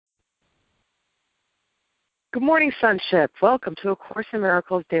Good morning, Sonship. Welcome to A Course in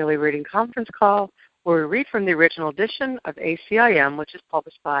Miracles Daily Reading Conference Call, where we read from the original edition of ACIM, which is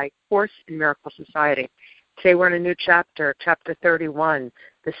published by Course in Miracles Society. Today we're in a new chapter, Chapter 31,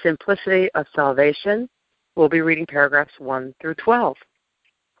 The Simplicity of Salvation. We'll be reading paragraphs 1 through 12.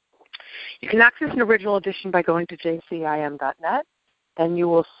 You can access an original edition by going to jcim.net, and you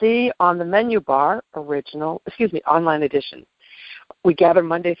will see on the menu bar, online edition. We gather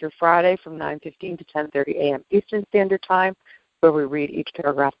Monday through Friday from 9:15 to 10:30 a.m. Eastern Standard Time, where we read each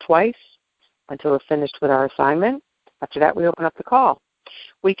paragraph twice until we're finished with our assignment. After that, we open up the call.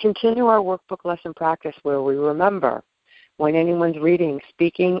 We continue our workbook lesson practice where we remember when anyone's reading,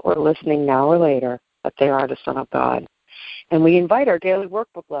 speaking, or listening now or later that they are the Son of God. And we invite our daily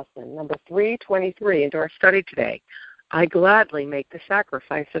workbook lesson, number 323, into our study today. I gladly make the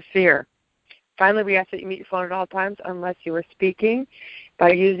sacrifice of fear. Finally, we ask that you mute your phone at all times unless you are speaking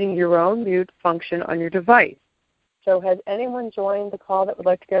by using your own mute function on your device. So has anyone joined the call that would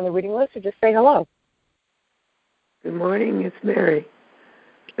like to get on the reading list, or just say hello? Good morning, it's Mary.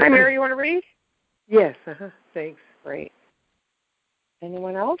 Hi, Mary, you want to read? Yes, thanks. Great.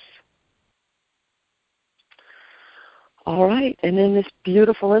 Anyone else? All right, and in this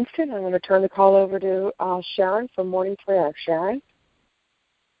beautiful instant, I'm going to turn the call over to Sharon for morning prayer. Sharon?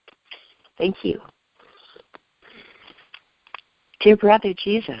 Thank you. Dear Brother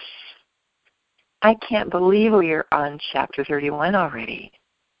Jesus, I can't believe we are on Chapter 31 already.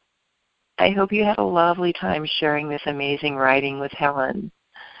 I hope you had a lovely time sharing this amazing writing with Helen.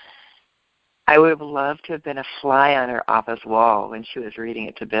 I would have loved to have been a fly on her office wall when she was reading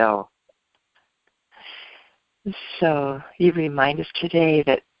it to Bill. So you remind us today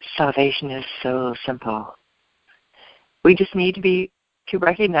that salvation is so simple. We just need to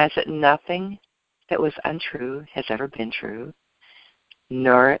recognize that nothing that was untrue has ever been true,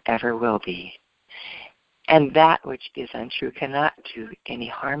 nor ever will be. And that which is untrue cannot do any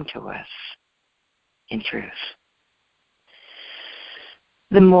harm to us in truth.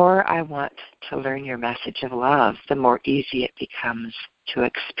 The more I want to learn your message of love, the more easy it becomes to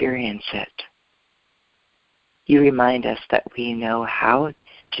experience it. You remind us that we know how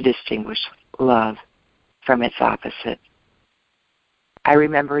to distinguish love from its opposite. I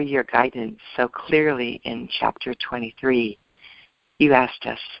remember your guidance so clearly in Chapter 23. You asked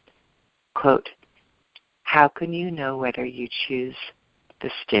us, quote, how can you know whether you choose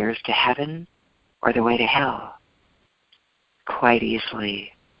the stairs to heaven or the way to hell? Quite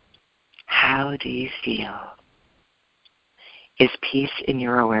easily. How do you feel? Is peace in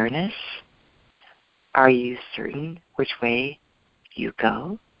your awareness? Are you certain which way you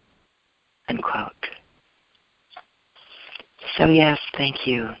go? Unquote. So yes, thank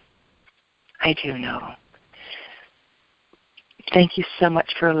you. I do know. Thank you so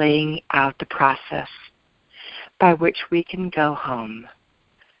much for laying out the process by which we can go home,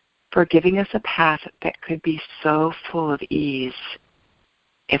 for giving us a path that could be so full of ease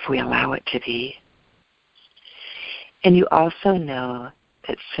if we allow it to be. And you also know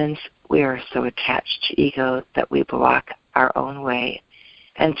that since we are so attached to ego that we block our own way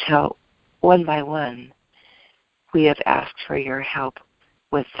until one by one we have asked for your help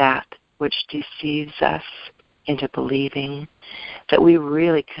with that which deceives us into believing that we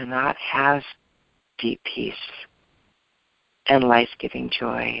really cannot have deep peace and life-giving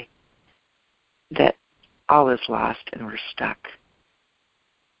joy, that all is lost and we're stuck.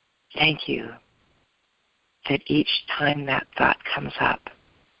 Thank you that each time that thought comes up,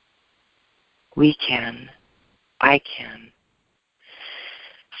 I can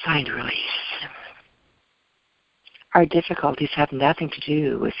find release. Our difficulties have nothing to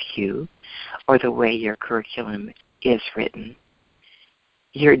do with you or the way your curriculum is written.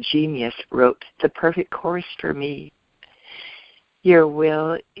 Your genius wrote the perfect course for me. Your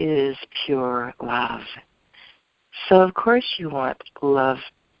will is pure love. So of course you want love.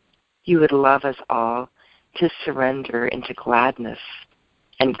 You would love us all to surrender into gladness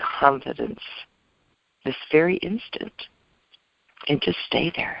and confidence this very instant and to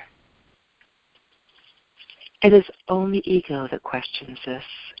stay there. It is only ego that questions this.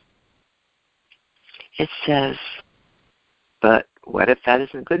 It says, but what if that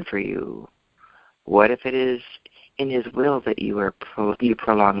isn't good for you? What if it is in His will that you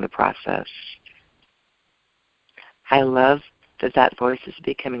prolong the process? I love that voice is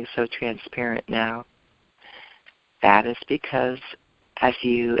becoming so transparent now. That is because as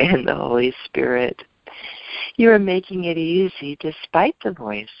you and the Holy Spirit, you are making it easy despite the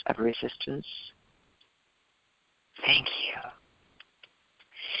voice of resistance. Thank you.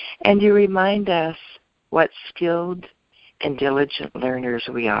 And you remind us what skilled and diligent learners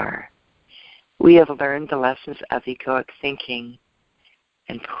we are We have learned the lessons of egoic thinking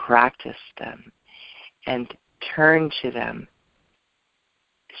and practiced them and turned to them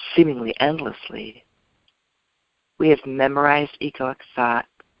seemingly endlessly. We have memorized egoic thought,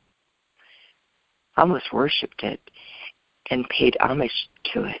 almost worshipped it, and paid homage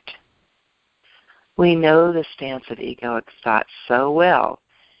to it. We know the stance of egoic thought so well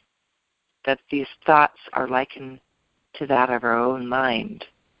that these thoughts are likened to that of our own mind,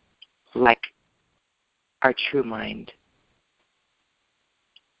 like our true mind,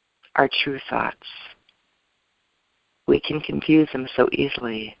 our true thoughts. We can confuse them so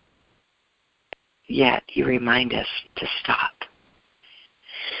easily, yet you remind us to stop.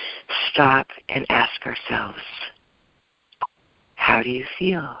 Stop and ask ourselves, how do you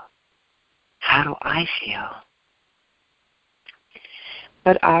feel? How do I feel?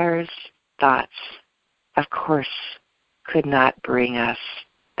 But our thoughts, of course, could not bring us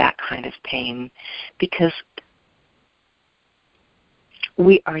that kind of pain because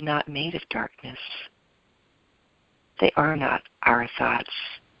we are not made of darkness. They are not our thoughts.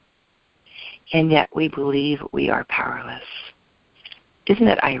 And yet we believe we are powerless. Isn't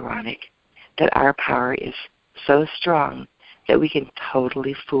it ironic that our power is so strong that we can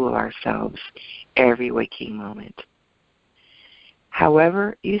totally fool ourselves every waking moment?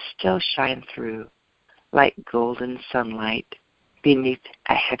 However, you still shine through like golden sunlight beneath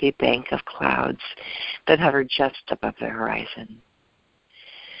a heavy bank of clouds that hover just above the horizon.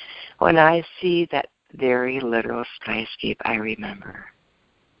 When I see that very literal skyscape, I remember.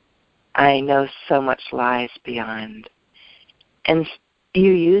 I know so much lies beyond. And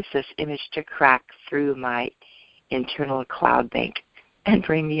you use this image to crack through my internal cloud bank and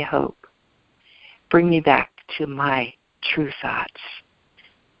bring me hope. Bring me back to my true thoughts,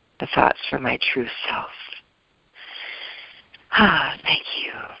 the thoughts from my true self. Thank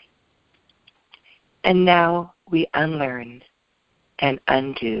you. And now we unlearn and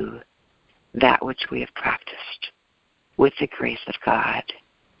undo that which we have practiced with the grace of God.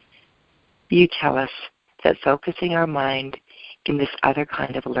 You tell us that focusing our mind in this other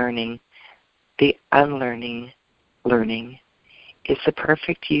kind of learning, the unlearning learning, is the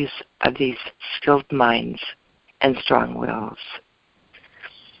perfect use of these skilled minds and strong wills.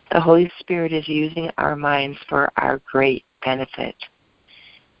 The Holy Spirit is using our minds for our great benefit.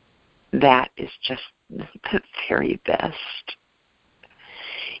 That is just the very best.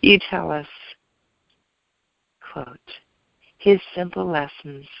 You tell us, quote, His simple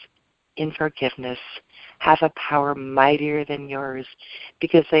lessons in forgiveness have a power mightier than yours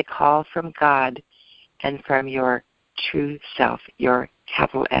because they call from God and from your true self, your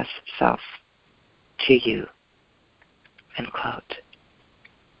capital S self, to you, end quote.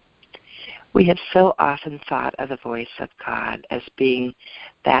 We have so often thought of the voice of God as being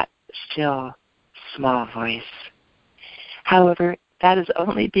that still, small voice. However, that is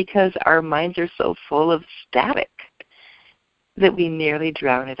only because our minds are so full of static that we nearly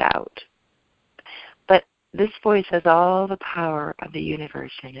drown it out. But this voice has all the power of the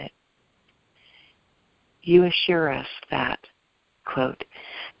universe in it. You assure us that, quote,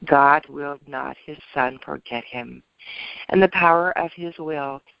 God willed not his Son forget him, and the power of his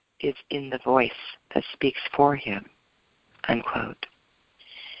will is in the voice that speaks for him, unquote.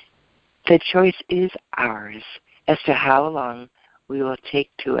 The choice is ours as to how long we will take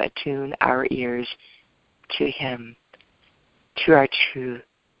to attune our ears to him, to our true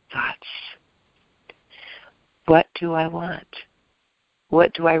thoughts. What do I want?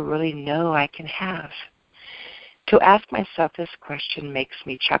 What do I really know I can have? To ask myself this question makes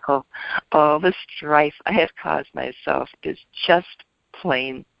me chuckle. All the strife I have caused myself is just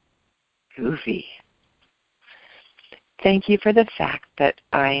plain goofy. Thank you for the fact that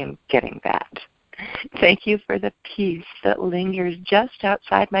I am getting that. Thank you for the peace that lingers just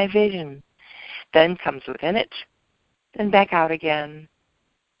outside my vision, then comes within it, then back out again,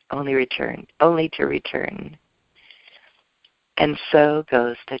 only to return. And so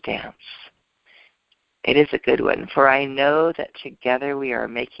goes the dance. It is a good one, for I know that together we are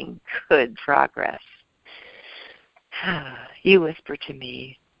making good progress. You whisper to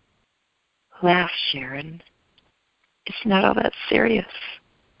me, laugh, Sharon. It's not all that serious.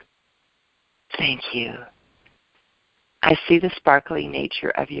 Thank you. I see the sparkling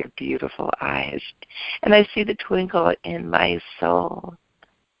nature of your beautiful eyes, and I see the twinkle in my soul.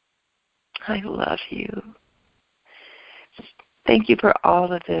 I love you. Thank you for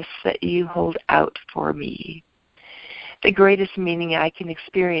all of this that you hold out for me. The greatest meaning I can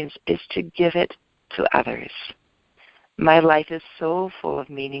experience is to give it to others. My life is so full of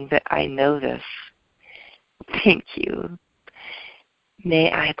meaning that I know this. Thank you.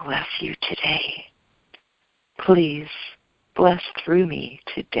 May I bless you today. Please bless through me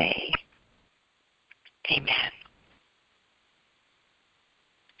today. Amen.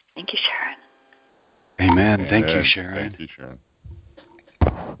 Thank you, Sharon. Amen. Thank you, Sharon. Thank you, Sharon.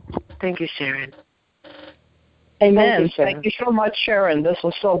 Thank you, Sharon. Amen. Thank you, Sharon. Thank you so much, Sharon. This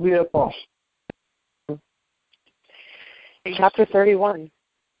was so beautiful. Chapter 31,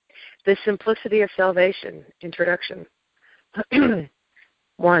 The Simplicity of Salvation, Introduction.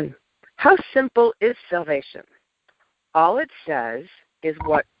 1. How simple is salvation? All it says is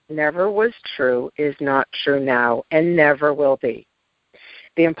what never was true is not true now and never will be.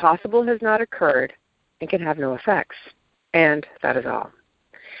 The impossible has not occurred and can have no effects. And that is all.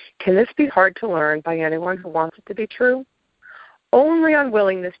 Can this be hard to learn by anyone who wants it to be true? Only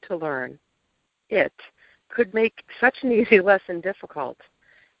unwillingness to learn it could make such an easy lesson difficult.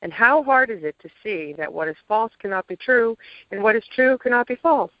 And how hard is it to see that what is false cannot be true and what is true cannot be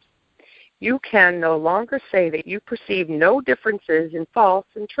false? You can no longer say that you perceive no differences in false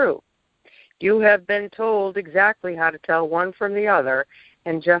and true. You have been told exactly how to tell one from the other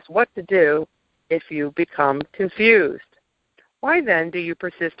and just what to do if you become confused. Why then do you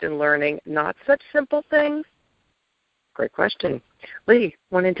persist in learning not such simple things? Great question. Lee,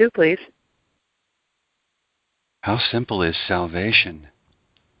 1 and 2, please. How simple is salvation?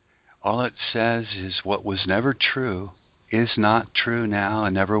 All it says is what was never true is not true now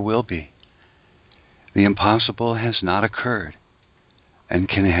and never will be. The impossible has not occurred and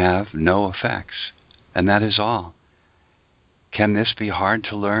can have no effects, and that is all. Can this be hard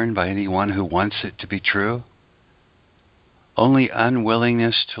to learn by anyone who wants it to be true? Only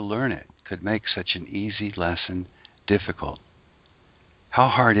unwillingness to learn it could make such an easy lesson difficult. How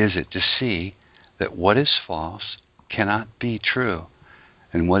hard is it to see that what is false cannot be true,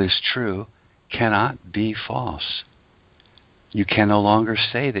 and what is true cannot be false? You can no longer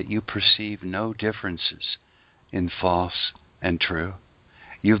say that you perceive no differences in false and true.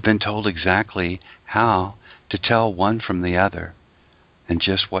 You've been told exactly how to tell one from the other, and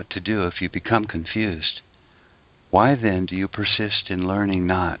just what to do if you become confused. Why then do you persist in learning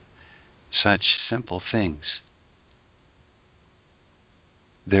not such simple things?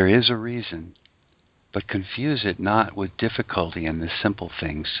 There is a reason, but confuse it not with difficulty in the simple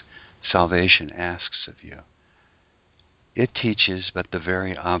things salvation asks of you. It teaches but the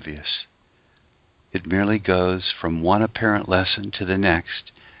very obvious. It merely goes from one apparent lesson to the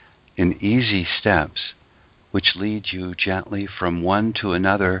next in easy steps, which lead you gently from one to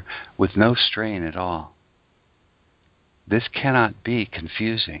another with no strain at all. This cannot be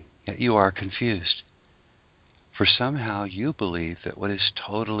confusing, yet you are confused. For somehow you believe that what is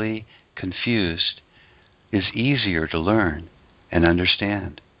totally confused is easier to learn and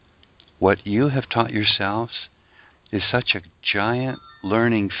understand. What you have taught yourselves is such a giant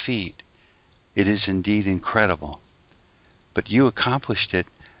learning feat, it is indeed incredible. But you accomplished it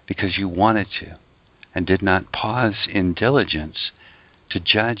because you wanted to, and did not pause in diligence to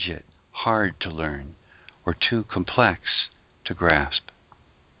judge it hard to learn or too complex to grasp.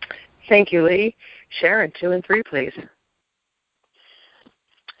 Thank you, Lee. Sharon, 2 and 3, please.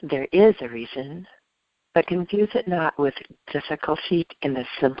 There is a reason, but confuse it not with difficulty in the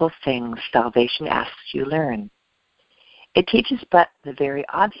simple things salvation asks you learn. It teaches but the very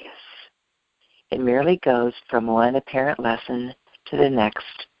obvious. It merely goes from one apparent lesson to the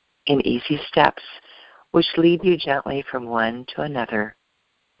next in easy steps, which lead you gently from one to another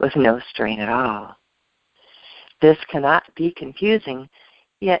with no strain at all. This cannot be confusing,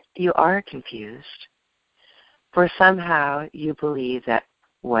 yet you are confused. For somehow you believe that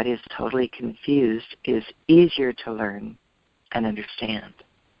what is totally confused is easier to learn and understand.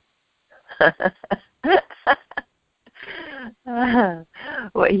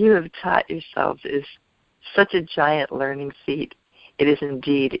 What you have taught yourselves is such a giant learning feat. It is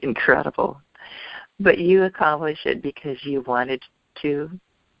indeed incredible. But you accomplish it because you wanted to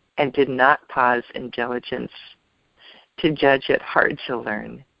and did not pause in diligence to judge it hard to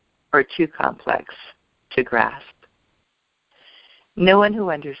learn or too complex to grasp. No one who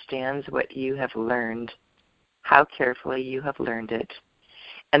understands what you have learned, how carefully you have learned it,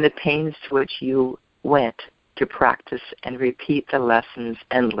 and the pains to which you went to practice and repeat the lessons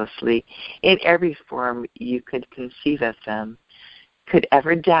endlessly in every form you could conceive of them, could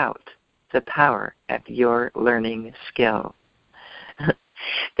ever doubt the power of your learning skill.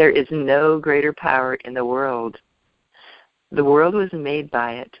 There is no greater power in the world. The world was made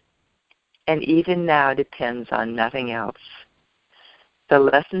by it, and even now depends on nothing else. The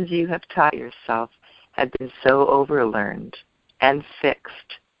lessons you have taught yourself have been so overlearned and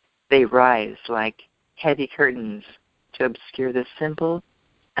fixed, they rise like heavy curtains to obscure the simple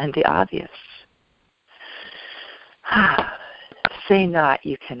and the obvious. Say not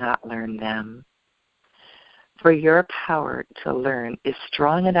you cannot learn them, for your power to learn is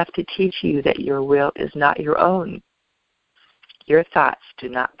strong enough to teach you that your will is not your own. Your thoughts do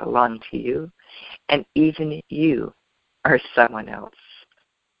not belong to you, and even you are someone else.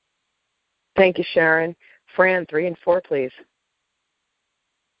 Thank you, Sharon. Fran, 3 and 4, please.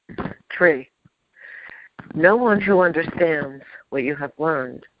 3. No one who understands what you have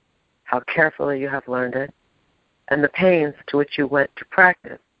learned, how carefully you have learned it, and the pains to which you went to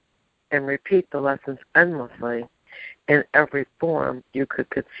practice and repeat the lessons endlessly in every form you could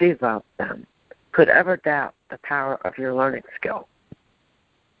conceive of them, could ever doubt the power of your learning skill.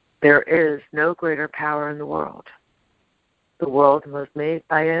 There is no greater power in the world. The world was made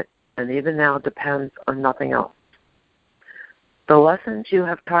by it, and even now depends on nothing else. The lessons you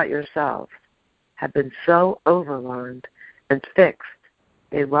have taught yourselves have been so overlearned and fixed,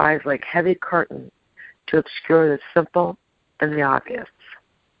 they rise like heavy curtains to obscure the simple and the obvious.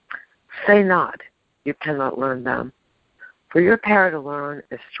 Say not, you cannot learn them, for your power to learn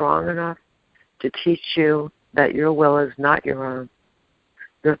is strong enough to teach you that your will is not your own,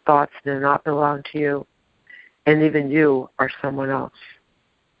 your thoughts do not belong to you, and even you are someone else.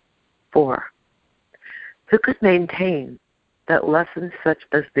 4. Who could maintain that lessons such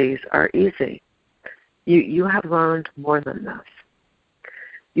as these are easy? You have learned more than this.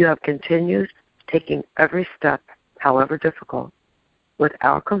 You have continued taking every step, however difficult,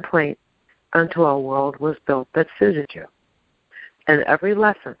 without complaint until a world was built that suited you. And every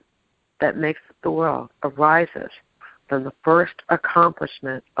lesson that makes the world arises from the first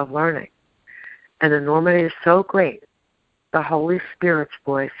accomplishment of learning. An enormity is so great, the Holy Spirit's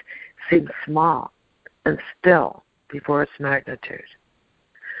voice seems small and still before its magnitude.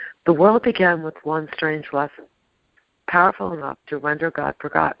 The world began with one strange lesson, powerful enough to render God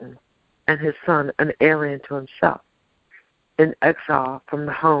forgotten and his Son an alien to himself, in exile from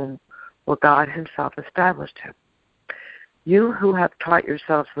the home where God himself established him. You who have taught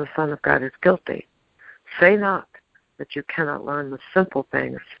yourselves the Son of God is guilty, say not that you cannot learn the simple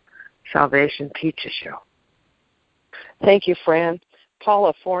things salvation teaches you. Thank you, Fran.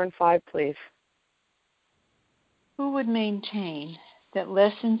 Paula, 4 and 5, please. Who would maintain that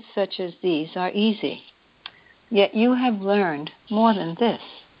lessons such as these are easy? Yet you have learned more than this.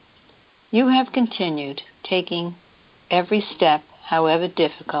 You have continued taking every step, however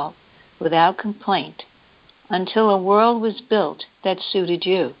difficult, without complaint, until a world was built that suited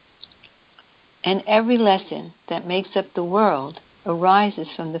you. And every lesson that makes up the world arises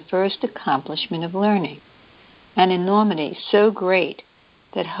from the first accomplishment of learning, an enormity so great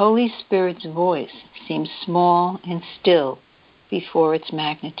that Holy Spirit's voice seems small and still before its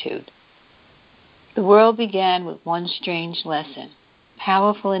magnitude. The world began with one strange lesson,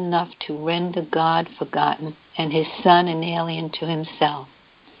 powerful enough to render God forgotten and his Son an alien to himself,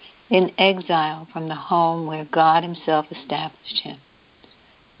 in exile from the home where God himself established him.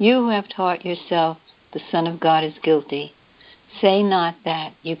 You who have taught yourself the Son of God is guilty, say not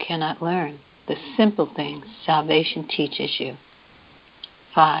that you cannot learn the simple things salvation teaches you.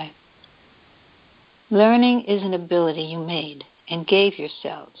 5. Learning is an ability you made and gave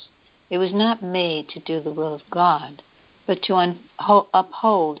yourselves. It was not made to do the will of God, but to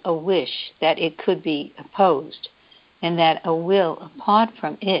uphold a wish that it could be opposed, and that a will apart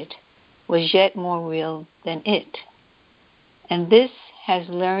from it was yet more real than it. And this has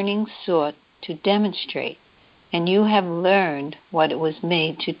learning sought to demonstrate, and you have learned what it was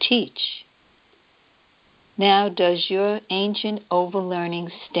made to teach. Now does your ancient overlearning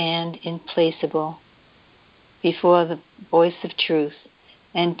stand implacable before the voice of truth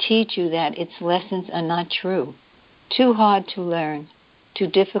and teach you that its lessons are not true, too hard to learn, too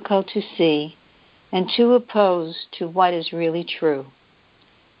difficult to see, and too opposed to what is really true?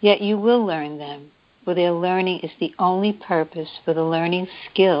 Yet you will learn them, for their learning is the only purpose for the learning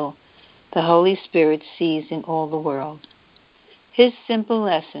skill the Holy Spirit sees in all the world. His simple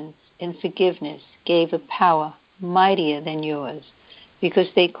lessons in forgiveness gave a power mightier than yours, because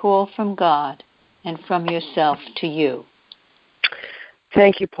they call from God and from yourself to you.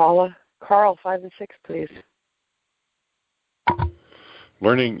 Thank you, Paula. Carl, 5 and 6, please.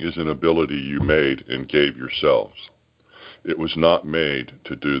 Learning is an ability you made and gave yourselves. It was not made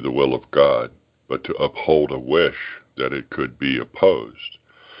to do the will of God, but to uphold a wish that it could be opposed,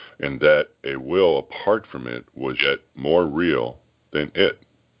 and that a will apart from it was yet more real than it.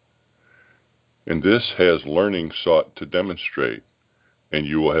 And this has learning sought to demonstrate, and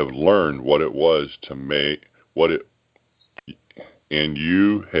you will have learned what it was to make and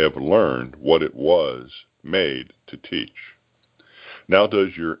you have learned what it was made to teach. Now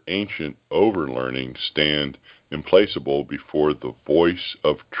does your ancient overlearning stand implaceable before the voice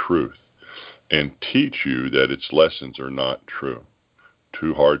of truth and teach you that its lessons are not true,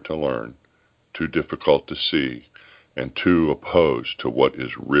 too hard to learn, too difficult to see, and too opposed to what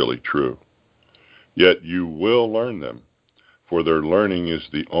is really true. Yet you will learn them, for their learning is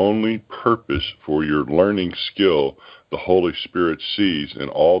the only purpose for your learning skill the Holy Spirit sees in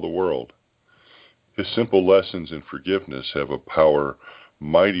all the world. His simple lessons in forgiveness have a power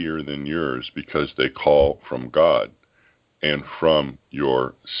mightier than yours because they call from God and from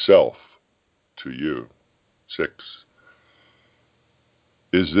yourself to you. 6.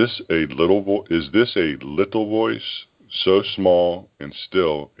 Is this a little voice so small and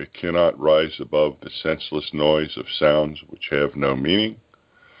still it cannot rise above the senseless noise of sounds which have no meaning?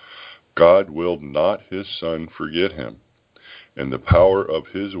 God willed not his Son forget him, and the power of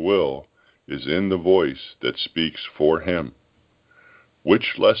his will is in the voice that speaks for him.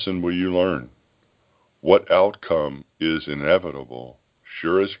 Which lesson will you learn? What outcome is inevitable,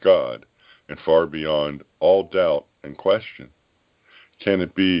 sure as God, and far beyond all doubt and question? Can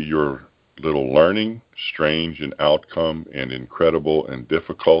it be your little learning, strange in outcome and incredible in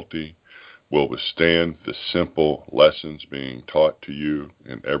difficulty, will withstand the simple lessons being taught to you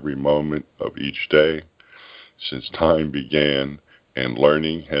in every moment of each day, since time began and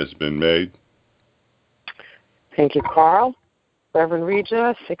learning has been made? Thank you, Carl. Reverend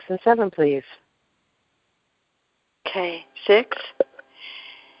Regia, 6 and 7, please. Okay, 6.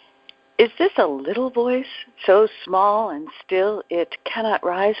 Is this a little voice, so small and still it cannot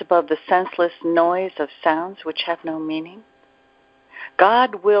rise above the senseless noise of sounds which have no meaning?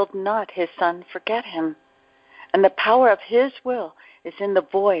 God willed not his Son forget him, and the power of his will is in the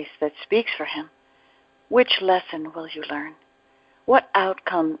voice that speaks for him. Which lesson will you learn? What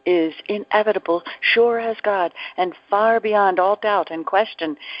outcome is inevitable, sure as God, and far beyond all doubt and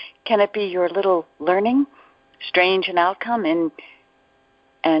question? Can it be your little learning, strange in outcome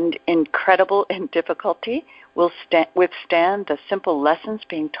and incredible in difficulty, will withstand the simple lessons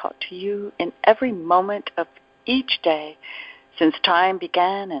being taught to you in every moment of each day since time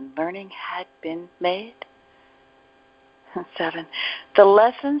began and learning had been made? 7. The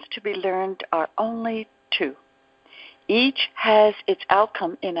lessons to be learned are only 2. Each has its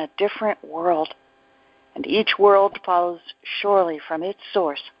outcome in a different world, and each world follows surely from its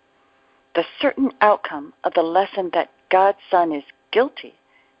source. The certain outcome of the lesson that God's Son is guilty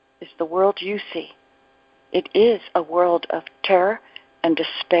is the world you see. It is a world of terror and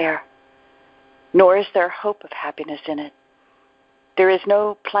despair, nor is there hope of happiness in it. There is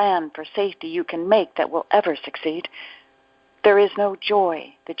no plan for safety you can make that will ever succeed. There is no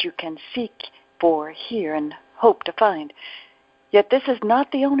joy that you can seek for here and hope to find. Yet this is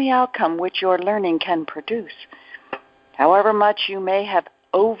not the only outcome which your learning can produce. However much you may have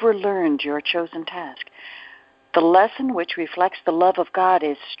overlearned your chosen task, the lesson which reflects the love of God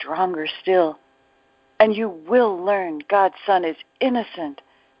is stronger still, and you will learn God's Son is innocent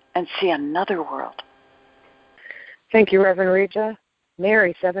and see another world. Thank you, Reverend Regia.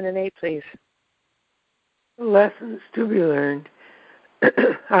 Mary, 7 and 8, please. The lessons to be learned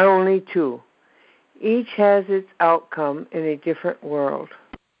are only 2. Each has its outcome in a different world,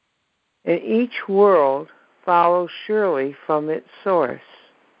 and each world follows surely from its source.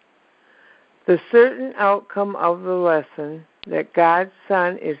 The certain outcome of the lesson that God's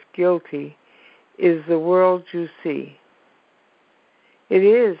Son is guilty is the world you see. It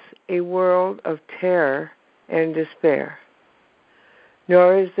is a world of terror and despair,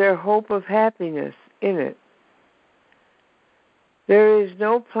 nor is there hope of happiness in it. There is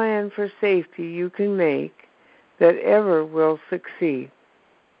no plan for safety you can make that ever will succeed.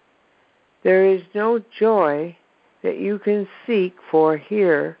 There is no joy that you can seek for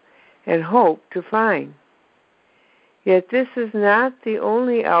here and hope to find. Yet this is not the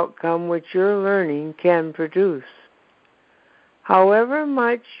only outcome which your learning can produce. However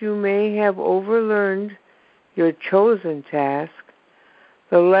much you may have overlearned your chosen task,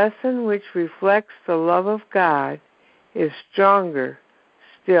 the lesson which reflects the love of God is stronger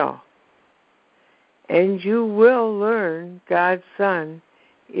still. And you will learn God's Son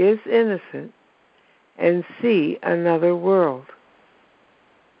is innocent and see another world.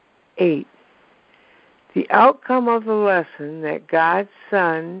 8. The outcome of the lesson that God's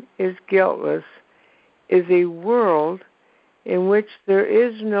Son is guiltless is a world in which there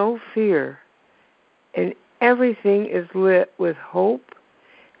is no fear, and everything is lit with hope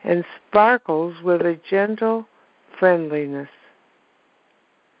and sparkles with a gentle friendliness.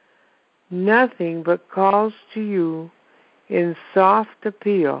 Nothing but calls to you in soft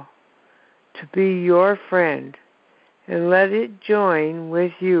appeal to be your friend and let it join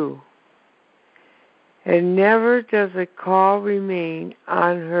with you. And never does a call remain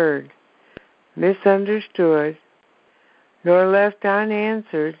unheard, misunderstood, nor left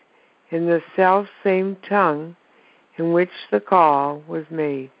unanswered in the self-same tongue in which the call was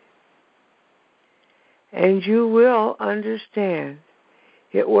made. And you will understand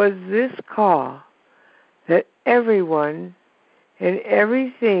it was this call that everyone and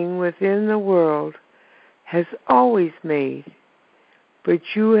everything within the world has always made, but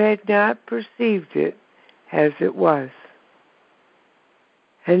you had not perceived it as it was.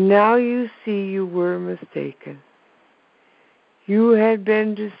 And now you see you were mistaken. You had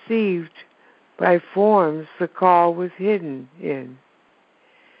been deceived by forms the call was hidden in.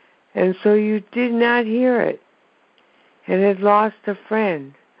 And so you did not hear it and had lost a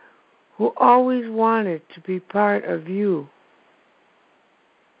friend who always wanted to be part of you.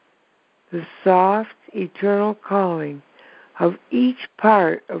 The soft, eternal calling of each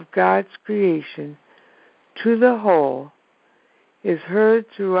part of God's creation to the whole is heard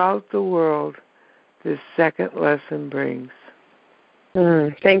throughout the world, this second lesson brings.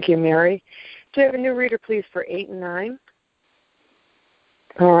 Thank you, Mary. Do you have a new reader, please, for 8 and 9?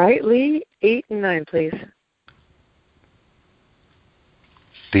 All right, Lee, 8 and 9, please.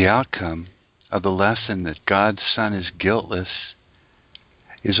 The outcome of the lesson that God's Son is guiltless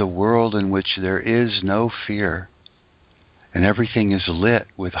is a world in which there is no fear, and everything is lit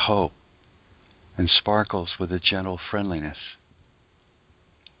with hope and sparkles with a gentle friendliness.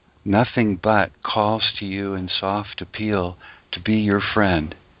 Nothing but calls to you in soft appeal to be your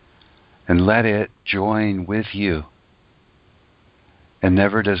friend, and let it join with you. And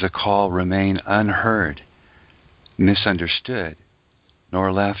never does a call remain unheard, misunderstood,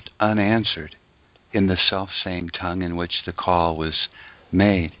 nor left unanswered in the selfsame tongue in which the call was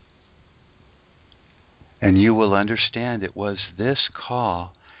made. And you will understand it was this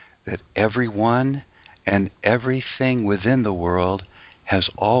call that everyone and everything within the world has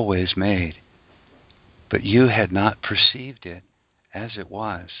always made, but you had not perceived it as it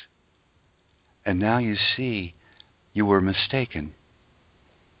was. And now you see you were mistaken.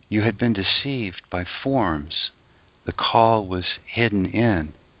 You had been deceived by forms the call was hidden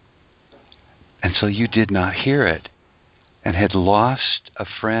in, and so you did not hear it and had lost a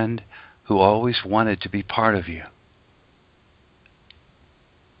friend who always wanted to be part of you.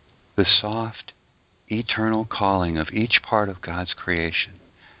 The soft, eternal calling of each part of God's creation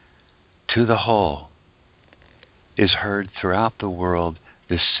to the whole is heard throughout the world,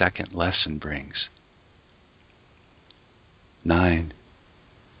 this second lesson brings. 9.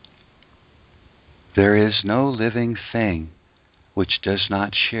 There is no living thing which does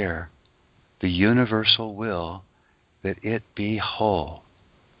not share the universal will that it be whole,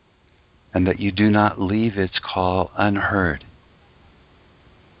 and that you do not leave its call unheard.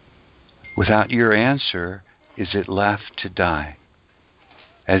 Without your answer is it left to die,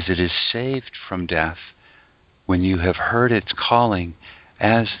 as it is saved from death when you have heard its calling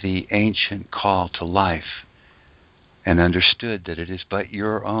as the ancient call to life, and understood that it is but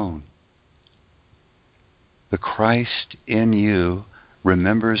your own. The Christ in you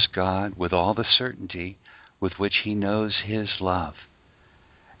remembers God with all the certainty with which he knows his love,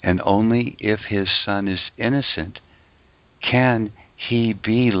 and only if his Son is innocent can he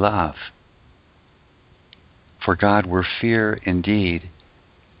be love. For God were fear indeed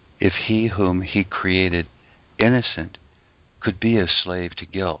if he whom he created innocent could be a slave to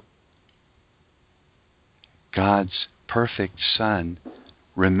guilt. God's perfect Son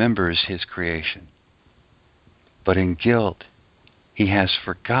remembers his creation, but in guilt he has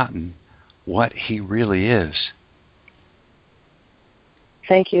forgotten what he really is.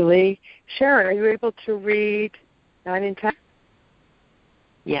 Thank you, Lee. Sharon, are you able to read 9 and 10?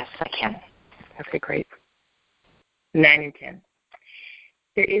 Yes, I can. Okay, great. 9 and 10.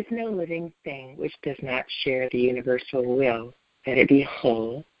 There is no living thing which does not share the universal will that it be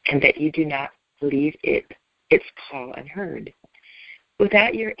whole, and that you do not leave its call unheard.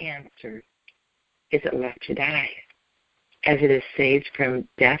 Without your answer is it left to die, as it is saved from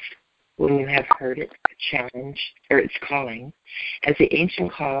death when you have heard its challenge or its calling as the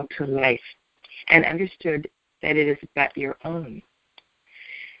ancient call to life, and understood that it is but your own.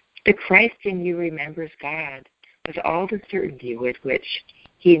 The Christ in you remembers God with all the certainty with which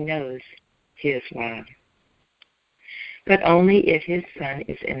he knows his love. But only if his Son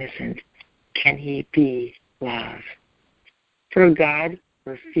is innocent can he be love. For God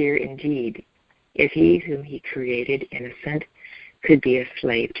were fear indeed if he whom he created innocent could be a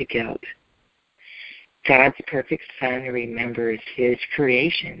slave to guilt. God's perfect Son remembers his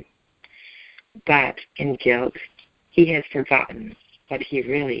creation, but in guilt he has forgotten what he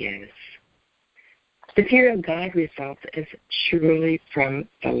really is. The fear of God results as surely from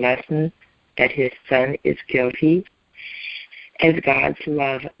the lesson that his Son is guilty, as God's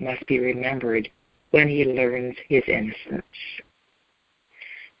love must be remembered when he learns his innocence.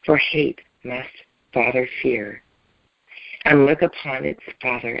 For hate must father fear, and look upon its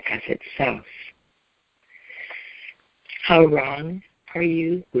father as itself. How wrong are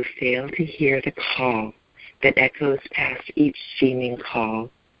you who fail to hear the call that echoes past each seeming call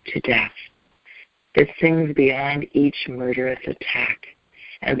to death, that sings beyond each murderous attack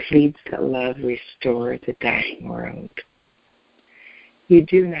and pleads that love restore the dying world. You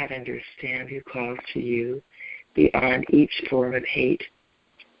do not understand who calls to you beyond each form of hate,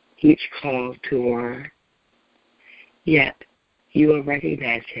 each call to war. Yet you will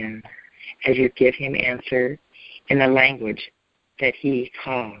recognize him as you give him answer in the language that he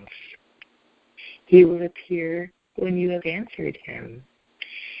calls. He will appear when you have answered him,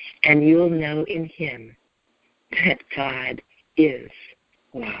 and you will know in him that God is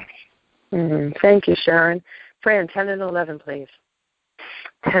love. Thank you, Sharon. Fran, 10 and 11, please.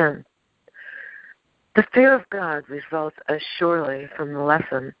 10. The fear of God results as surely from the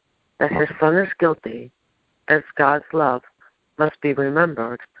lesson that his Son is guilty as God's love must be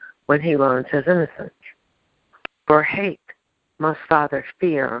remembered when he learns his innocence. For hate must father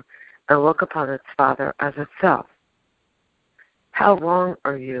fear and look upon its father as itself. How wrong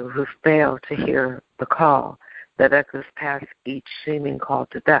are you who fail to hear the call that echoes past each seeming call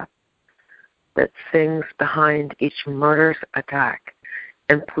to death, that sings behind each murderous attack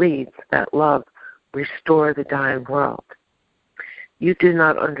and pleads that love restore the dying world. You do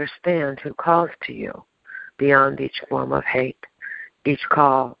not understand who calls to you beyond each form of hate, each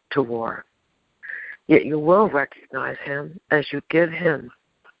call to war. Yet you will recognize him as you give him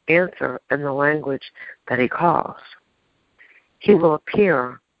answer in the language that he calls. He will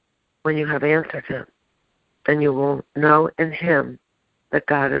appear when you have answered him, and you will know in him that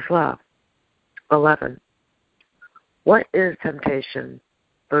God is love. 11. What is temptation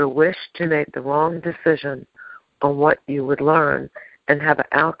but a wish to make the wrong decision on what you would learn and have an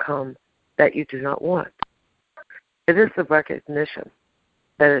outcome that you do not want? It is the recognition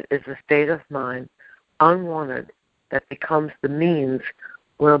that it is a state of mind unwanted that becomes the means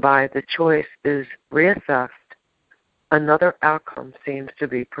whereby the choice is reassessed. Another outcome seems to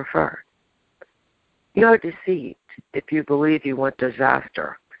be preferred. You are deceived if you believe you want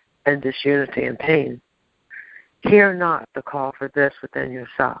disaster and disunity and pain. Hear not the call for this within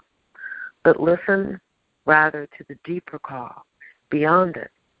yourself, but listen rather to the deeper call beyond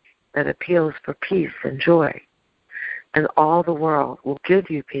it that appeals for peace and joy. And all the world will give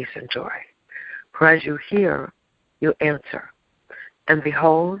you peace and joy. For as you hear, you answer. And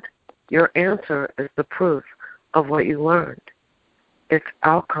behold, your answer is the proof of what you learned. Its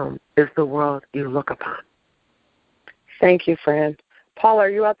outcome is the world you look upon. Thank you, Fran. Paul, are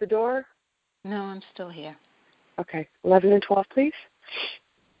you out the door? No, I'm still here. Okay. 11 and 12, please.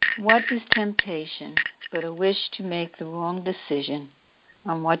 What is temptation but a wish to make the wrong decision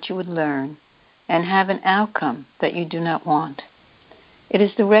on what you would learn and have an outcome that you do not want? It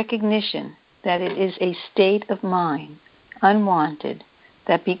is the recognition that it is a state of mind, unwanted,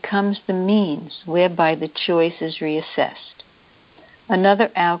 that becomes the means whereby the choice is reassessed.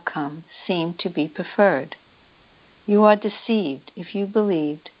 Another outcome seemed to be preferred. You are deceived if you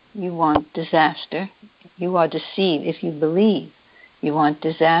believed you want disaster. You are deceived if you believe you want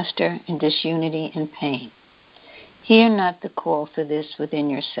disaster and disunity and pain. Hear not the call for this within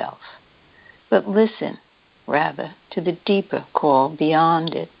yourself, but listen, rather, to the deeper call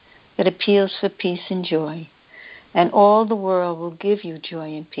beyond it that appeals for peace and joy, and all the world will give you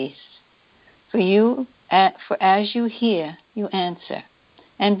joy and peace. For as you hear, you answer,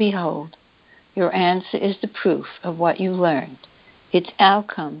 and behold, your answer is the proof of what you learned. Its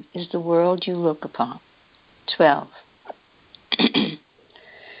outcome is the world you look upon. 12.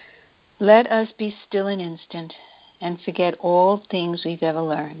 Let us be still an instant and forget all things we've ever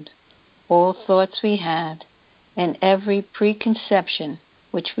learned, all thoughts we had, and every preconception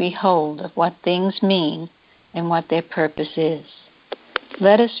which we hold of what things mean and what their purpose is.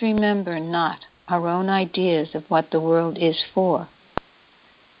 Let us remember not our own ideas of what the world is for.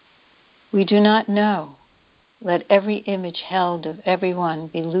 We do not know. Let every image held of everyone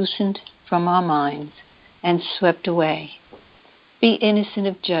be loosened from our minds and swept away. Be innocent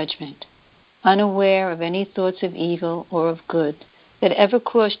of judgment, unaware of any thoughts of evil or of good that ever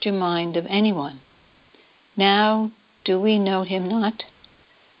crossed your mind of anyone. Now do we know him not?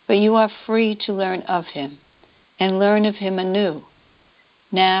 But you are free to learn of him, and learn of him anew.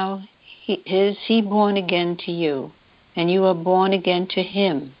 Now is he born again to you, and you are born again to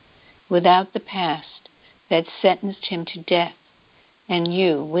him, without the past that sentenced him to death, and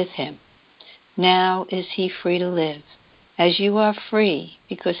you with him. Now is he free to live, as you are free,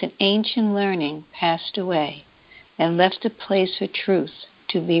 because an ancient learning passed away and left a place for truth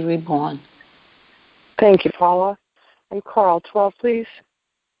to be reborn. Thank you, Paula. And Carl, 12, please.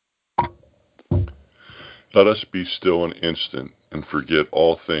 Let us be still an instant and forget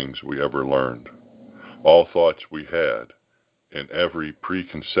all things we ever learned, all thoughts we had, and every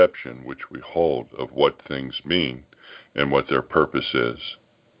preconception which we hold of what things mean and what their purpose is.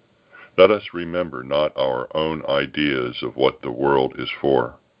 Let us remember not our own ideas of what the world is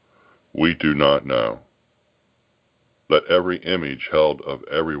for. We do not know. Let every image held of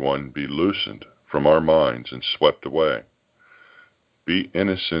everyone be loosened from our minds and swept away. Be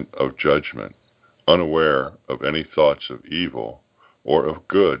innocent of judgment, unaware of any thoughts of evil or of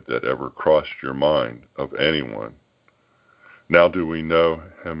good that ever crossed your mind of anyone. Now do we know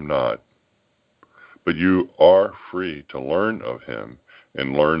him not, but you are free to learn of him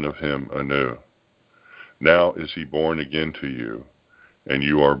and learn of him anew. Now is he born again to you, and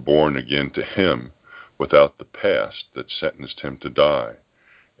you are born again to him without the past that sentenced him to die,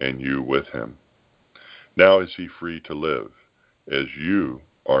 and you with him. Now is he free to live, as you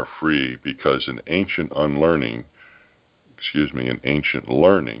are free, because an ancient learning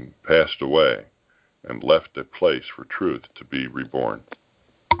passed away and left a place for truth to be reborn.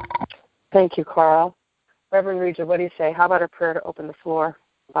 Thank you, Carl. Reverend Regent, what do you say? How about a prayer to open the floor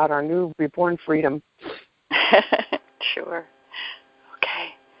about our new reborn freedom? Sure. Okay.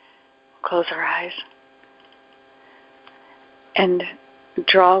 Close our eyes and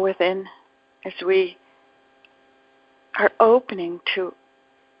draw within as we are opening to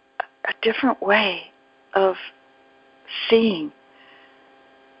a different way of seeing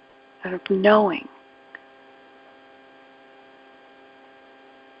and of knowing.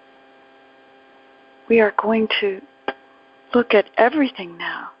 We are going to look at everything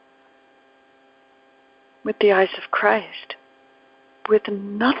now with the eyes of Christ, with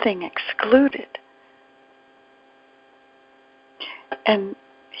nothing excluded. And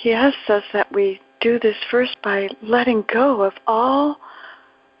he asks us that we do this first by letting go of all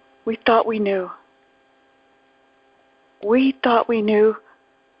we thought we knew. We thought we knew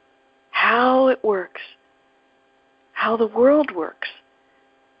how it works, how the world works,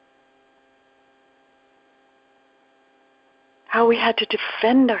 how we had to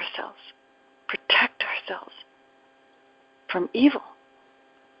defend ourselves, protect ourselves from evil.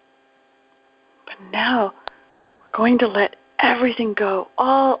 But now we're going to let everything go,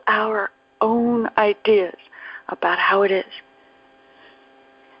 all our own ideas about how it is,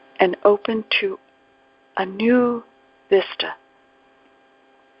 and open to a new vista,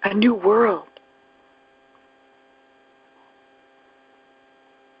 a new world.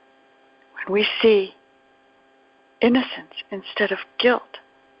 When we see innocence instead of guilt,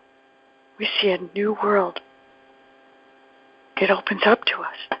 we see a new world. It opens up to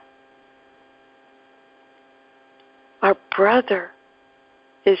us. Our brother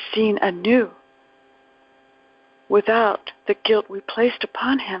is seen anew without the guilt we placed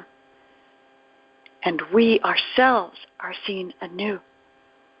upon him. And we ourselves are seen anew.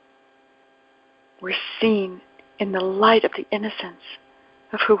 We're seen in the light of the innocence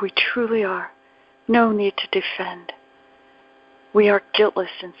of who we truly are. No need to defend. We are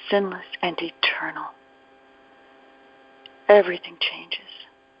guiltless and sinless and eternal. Everything changes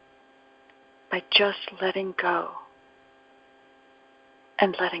by just letting go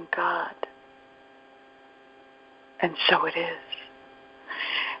and letting God. And so it is.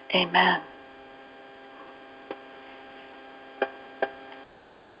 Amen.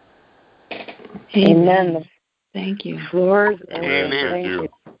 Amen. Thank you. Floors. Amen.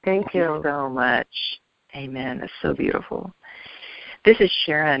 Thank you so much. Amen. That's so beautiful. This is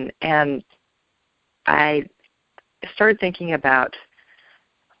Sharon, and I started thinking about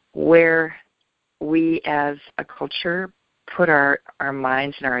where we as a culture put our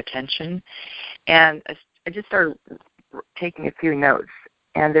minds and our attention. And I just started taking a few notes,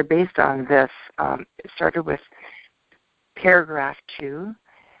 and they're based on this. It started with paragraph 2,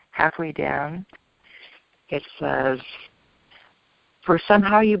 halfway down. It says, for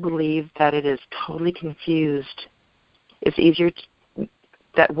somehow you believe that it is totally confused. It's easier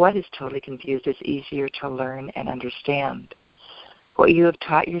that what is totally confused is easier to learn and understand. What you have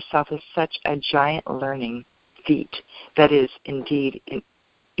taught yourself is such a giant learning feat that is indeed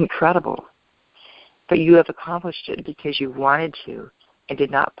incredible. But you have accomplished it because you wanted to and did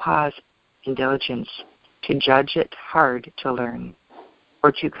not pause in diligence to judge it hard to learn.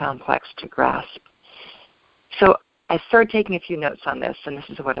 or too complex to grasp. So I started taking a few notes on this, and this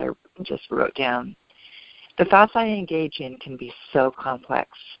is what I just wrote down. The thoughts I engage in can be so complex.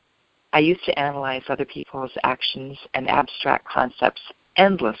 I used to analyze other people's actions and abstract concepts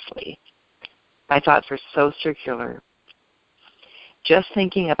endlessly. My thoughts were so circular. Just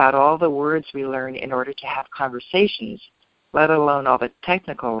thinking about all the words we learn in order to have conversations, let alone all the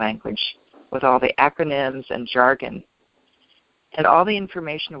technical language with all the acronyms and jargon, and all the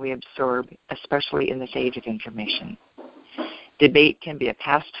information we absorb, especially in this age of information. Debate can be a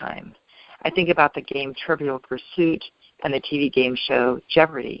pastime. I think about the game Trivial Pursuit and the TV game show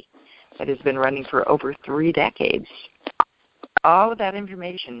Jeopardy that has been running for over 3 decades. All of that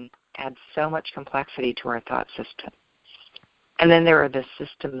information adds so much complexity to our thought system. And then there are the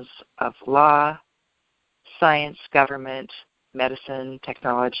systems of law, science, government, medicine,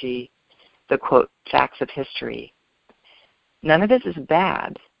 technology, the, quote, facts of history. None of this is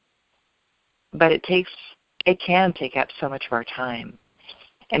bad, but it can take up so much of our time.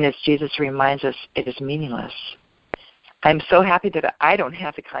 And as Jesus reminds us, it is meaningless. I'm so happy that I don't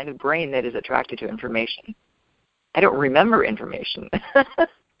have the kind of brain that is attracted to information. I don't remember information,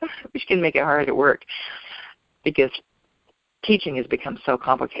 which can make it hard at work because teaching has become so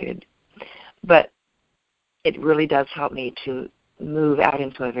complicated. But it really does help me to move out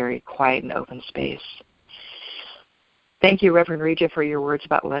into a very quiet and open space. Thank you, Reverend Regia, for your words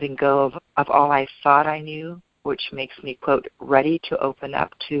about letting go of all I thought I knew, which makes me, quote, ready to open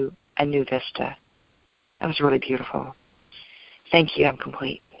up to a new vista. That was really beautiful. Thank you. I'm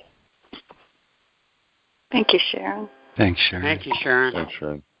complete. Thank you, Sharon. Thanks, Sharon. Thank you, Sharon. Thanks,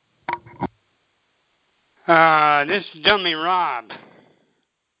 Sharon. This is Dummy Rob.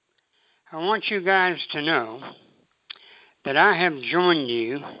 I want you guys to know that I have joined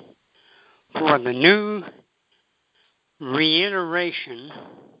you for the new reiteration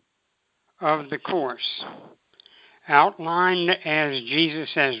of the Course, outlined as Jesus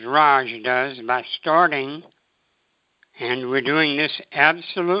as Raj does by starting, and we're doing this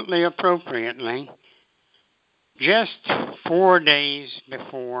absolutely appropriately, just 4 days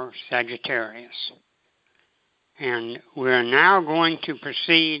before Sagittarius. And we're now going to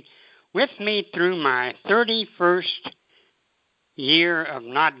proceed with me through my 31st year of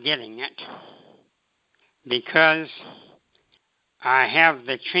not getting it, because I have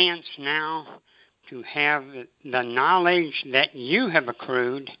the chance now to have the knowledge that you have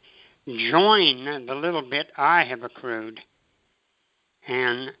accrued join the little bit I have accrued,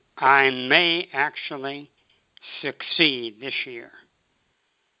 and I may actually succeed this year.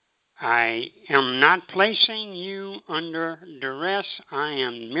 I am not placing you under duress. I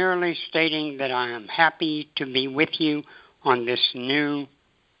am merely stating that I am happy to be with you on this new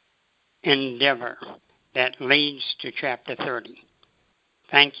endeavor that leads to Chapter 30.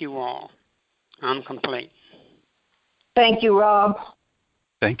 Thank you all. I'm complete. Thank you, Rob.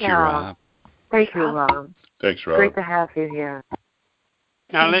 Thank you, Yeah. Rob. Thank you, Rob. Thanks, Rob. Great to have you here.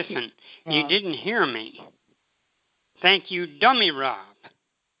 Now listen, you didn't hear me. Thank you, Dummy Rob.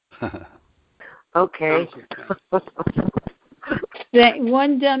 Okay.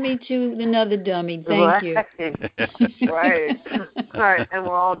 One dummy to another dummy. Thank you. Right. All right, and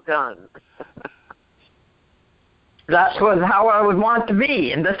we're all done. That's how I would want to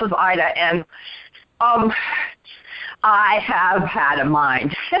be. And this is Ida. And I have had a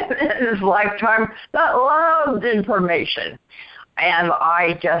mind in this lifetime that loved information. And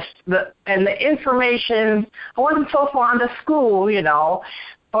the information, I wasn't so fond of school,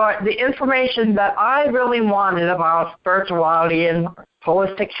 but the information that I really wanted about spirituality and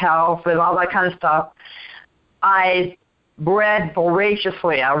holistic health and all that kind of stuff, I read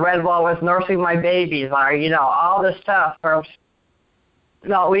voraciously. I read while I was nursing my babies. All this stuff for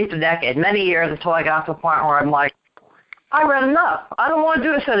at least a decade, many years, until I got to the point where I'm like, I read enough. I don't want to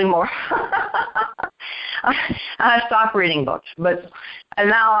do this anymore. I stopped reading books, and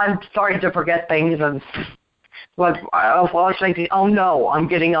now I'm starting to forget things, and I was thinking, oh no, I'm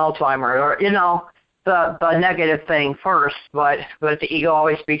getting Alzheimer's, or the negative thing first, but the ego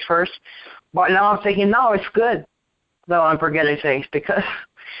always speaks first. But now I'm thinking, no, it's good, though I'm forgetting things, because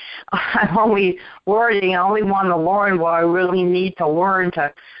I'm only worrying. I only want to learn what I really need to learn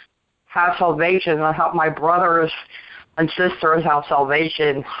to have salvation and help my brothers and sisters have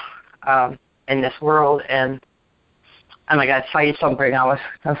salvation in this world. And I got to tell you something. I was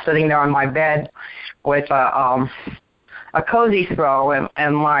sitting there on my bed with a cozy throw,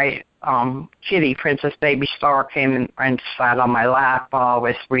 and my kitty, Princess Baby Star, came and sat on my lap while I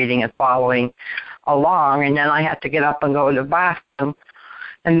was reading and following along. And then I had to get up and go to the bathroom.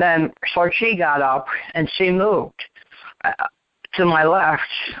 And then so she got up and she moved. to my left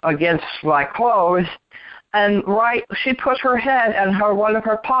against my clothes, and she put her head and one of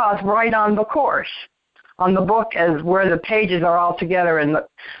her paws right on the course, on the book, as where the pages are all together in the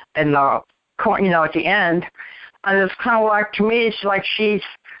at the end. And it's kind of like, to me, it's like she's,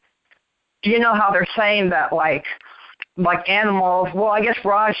 you know how they're saying that like animals, well, I guess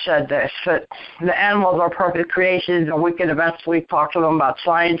Raj said this, that the animals are perfect creations and we can eventually talk to them about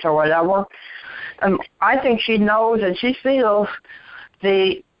science or whatever. I think she knows and she feels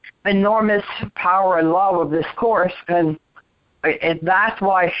the enormous power and love of this course, and that's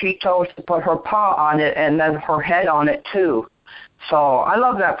why she chose to put her paw on it and then her head on it too. So I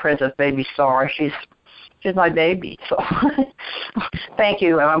love that Princess Baby Star. She's my baby. So thank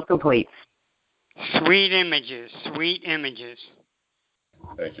you, and I'm complete. Sweet images, sweet images.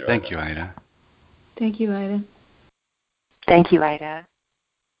 Thank you, Ida. Thank you, Ida. Thank you, Ida. Thank you, Ida.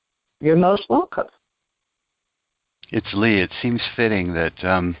 You're most welcome. It's Lee. It seems fitting that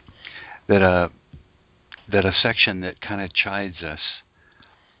that a section that kind of chides us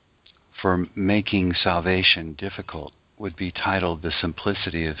for making salvation difficult would be titled "The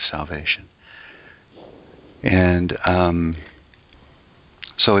Simplicity of Salvation," and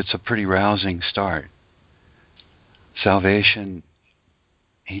so it's a pretty rousing start. Salvation,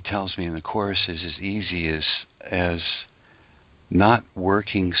 he tells me in the Course, is as easy as not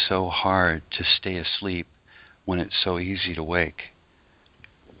working so hard to stay asleep when it's so easy to wake.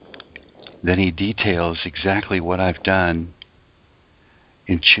 Then he details exactly what I've done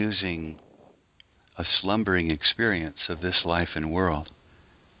in choosing a slumbering experience of this life and world.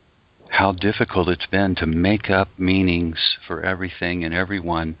 How difficult it's been to make up meanings for everything and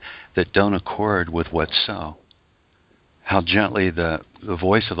everyone that don't accord with what's so. How gently the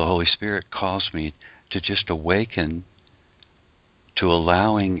voice of the Holy Spirit calls me to just awaken to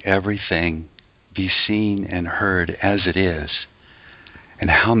allowing everything be seen and heard as it is, and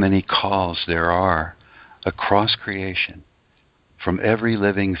how many calls there are across creation from every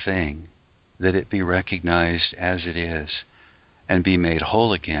living thing that it be recognized as it is and be made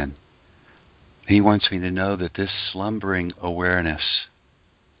whole again. He wants me to know that this slumbering awareness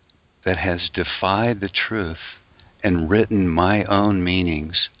that has defied the truth and written my own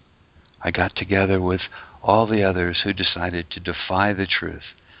meanings, I got together with all the others who decided to defy the truth,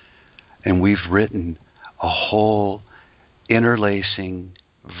 and we've written a whole interlacing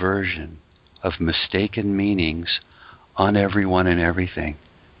version of mistaken meanings on everyone and everything.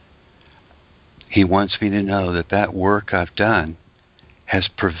 He wants me to know that that work I've done has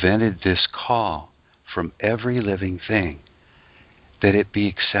prevented this call from every living thing, that it be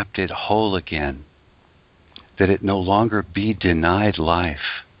accepted whole again, that it no longer be denied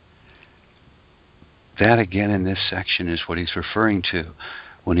life. That again in this section is what he's referring to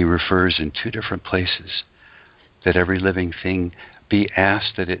when he refers in two different places, that every living thing be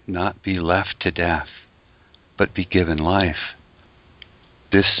asked that it not be left to death, but be given life.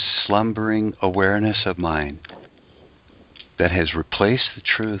 This slumbering awareness of mine that has replaced the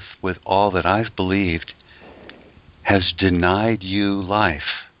truth with all that I've believed has denied you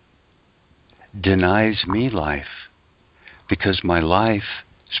life, denies me life, because my life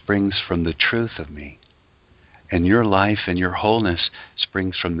springs from the truth of me, and your life and your wholeness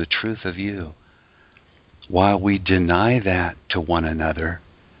springs from the truth of you. While we deny that to one another,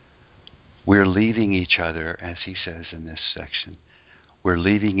 we're leaving each other, as he says in this section, we're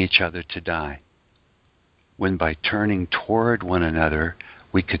leaving each other to die. When by turning toward one another,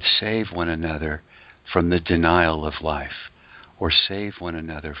 we could save one another from the denial of life, or save one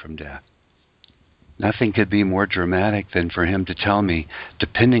another from death. Nothing could be more dramatic than for him to tell me,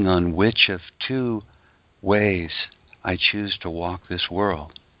 depending on which of two ways I choose to walk this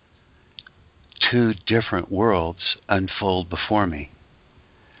world, two different worlds unfold before me.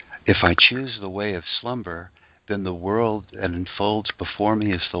 If I choose the way of slumber, then the world that unfolds before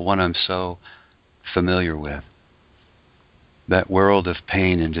me is the one I'm so familiar with. That world of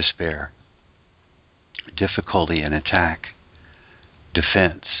pain and despair, difficulty and attack,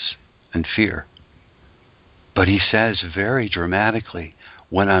 defense and fear. But he says very dramatically,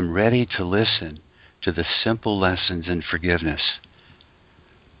 when I'm ready to listen to the simple lessons in forgiveness,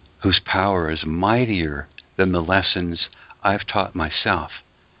 whose power is mightier than the lessons I've taught myself,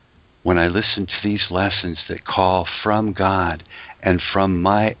 when I listen to these lessons that call from God and from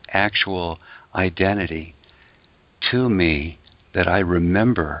my actual identity to me, that I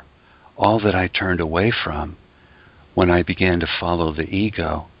remember all that I turned away from when I began to follow the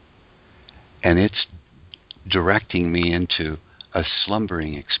ego, and it's directing me into a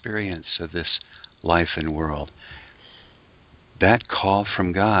slumbering experience of this life and world. That call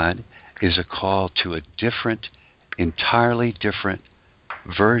from God is a call to a different entirely different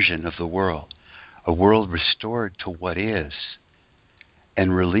version of the world, a world restored to what is,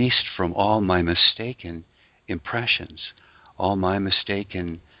 and released from all my mistaken impressions, all my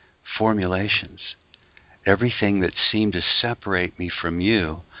mistaken formulations, everything that seemed to separate me from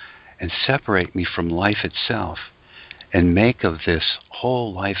you and separate me from life itself, and make of this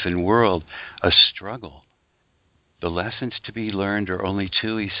whole life and world a struggle. The lessons to be learned are only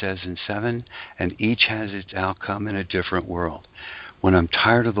 2, he says in 7, and each has its outcome in a different world. When I'm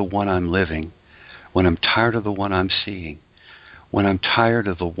tired of the one I'm living, when I'm tired of the one I'm seeing, when I'm tired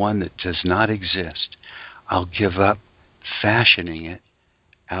of the one that does not exist, I'll give up fashioning it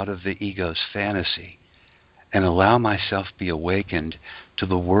out of the ego's fantasy and allow myself be awakened to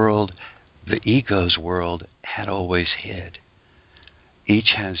the world the ego's world had always hid.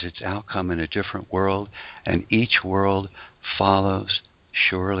 Each has its outcome in a different world, and each world follows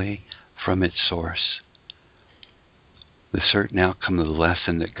surely from its source. The certain outcome of the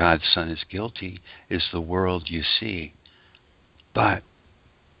lesson that God's Son is guilty is the world you see. But,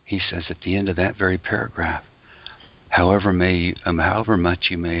 he says at the end of that very paragraph, however much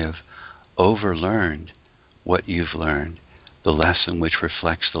you may have overlearned what you've learned, the lesson which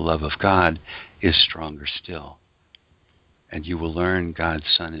reflects the love of God is stronger still. And you will learn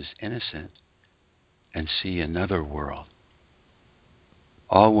God's Son is innocent and see another world.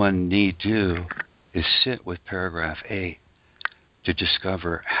 All one need do is sit with paragraph 8 to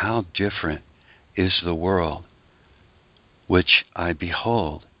discover how different is the world which I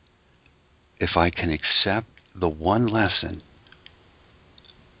behold if I can accept the one lesson,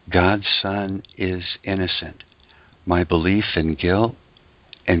 God's Son is innocent. My belief in guilt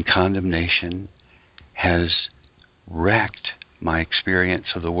and condemnation has wrecked my experience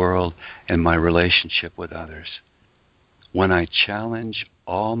of the world and my relationship with others. When I challenge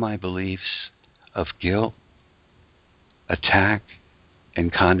all my beliefs of guilt, attack,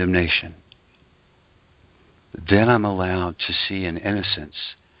 and condemnation, then I'm allowed to see an innocence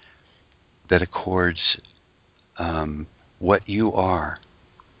that accords what you are,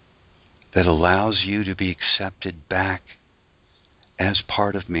 that allows you to be accepted back as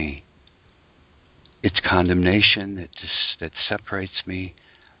part of me. It's condemnation that separates me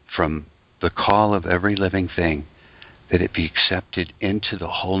from the call of every living thing, that it be accepted into the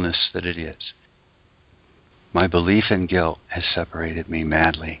wholeness that it is. My belief in guilt has separated me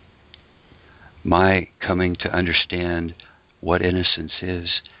madly. My coming to understand what innocence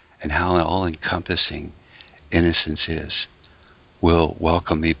is and how all-encompassing innocence is will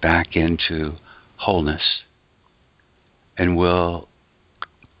welcome me back into wholeness, and will,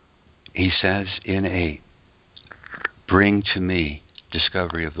 he says in 8, bring to me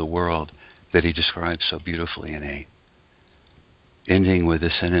discovery of the world that he describes so beautifully in 8. Ending with the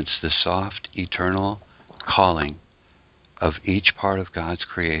sentence, the soft, eternal calling of each part of God's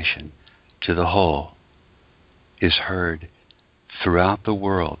creation to the whole is heard throughout the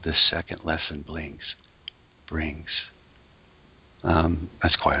world, this second lesson brings.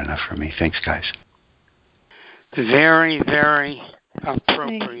 That's quite enough for me. Thanks, guys. Very, very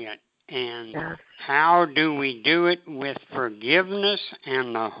appropriate. And how do we do it? With forgiveness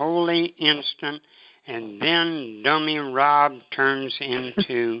and the holy instant, and then dummy Rob turns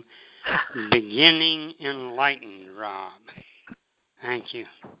into beginning enlightened Rob. Thank you.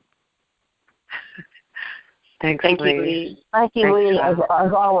 Thanks, Thank Lee. you, Lee. Thank you, Lee, as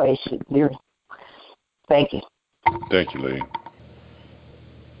always. Thank you. Thank you, Lee.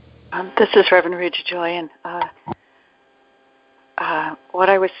 This is Reverend Reggie Julian. What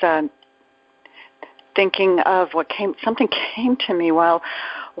I was thinking of, something came to me while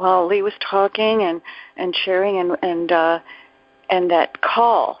Lee was talking and sharing and that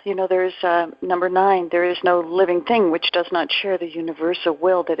call. There's number 9. There is no living thing which does not share the universal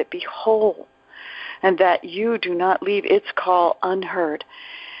will that it be whole, and that you do not leave its call unheard.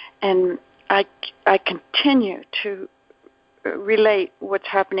 And I continue to relate what's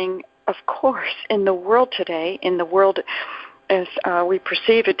happening, of course, in the world today, in the world as we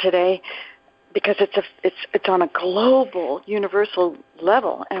perceive it today, because it's on a global, universal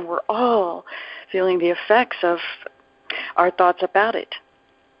level, and we're all feeling the effects of our thoughts about it,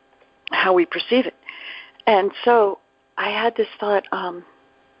 how we perceive it. And so I had this thought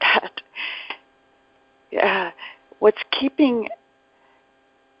that what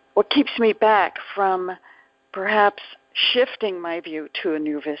keeps me back from perhaps shifting my view to a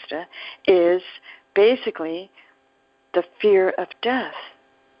new vista is basically the fear of death.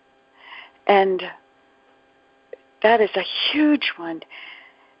 And that is a huge one,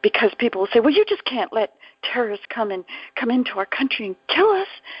 because people will say, well, you just can't let terrorists come into our country and kill us.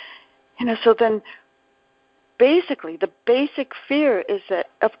 So then basically, the basic fear is that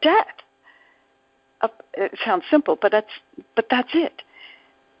of death. It sounds simple, but that's it.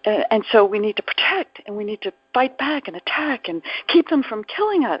 And so we need to protect, and we need to fight back and attack and keep them from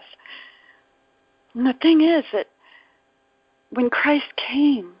killing us. And the thing is that when Christ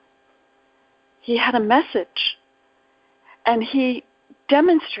came, he had a message, and he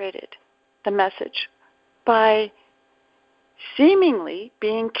demonstrated the message by seemingly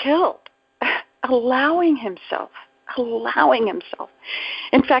being killed, allowing himself.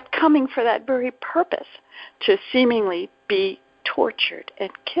 In fact, coming for that very purpose, to seemingly be tortured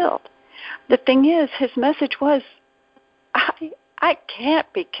and killed. The thing is, his message was, I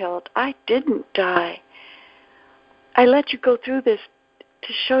can't be killed. I didn't die. I let you go through this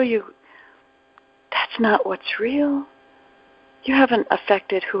to show you that's not what's real. You haven't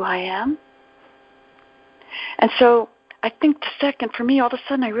affected who I am. And so I think for me, all of a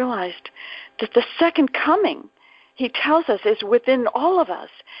sudden I realized that the second coming, he tells us, is within all of us.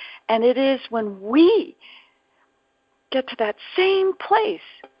 And it is when we get to that same place.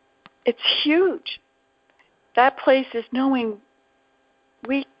 It's huge. That place is knowing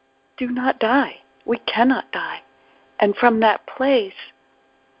we do not die. We cannot die. And from that place,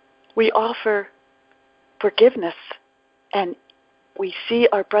 we offer forgiveness, and we see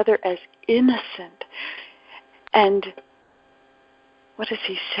our brother as innocent. And what does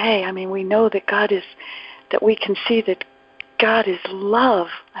he say? I mean, we know that that we can see that God is love.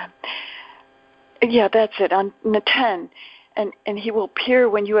 Yeah, that's it, on the 10. And he will appear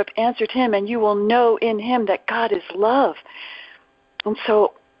when you have answered him, and you will know in him that God is love. And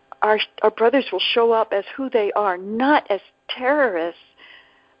so our brothers will show up as who they are, not as terrorists,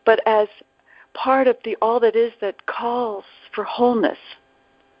 but as part of the all that is that calls for wholeness.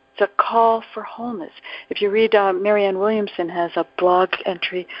 It's a call for wholeness. If you read, Marianne Williamson has a blog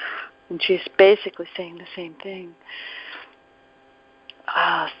entry, and she's basically saying the same thing.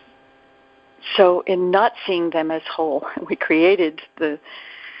 So in not seeing them as whole, we created the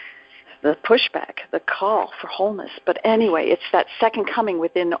pushback, the call for wholeness. But anyway, it's that second coming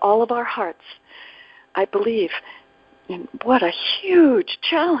within all of our hearts, I believe. And what a huge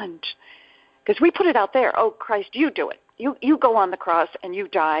challenge. Because we put it out there, oh, Christ, you do it. You go on the cross and you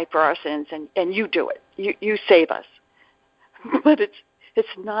die for our sins, and you do it. You save us. But it's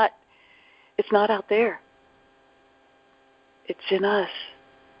not out there. It's in us.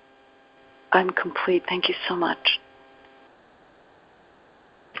 I'm complete. Thank you so much.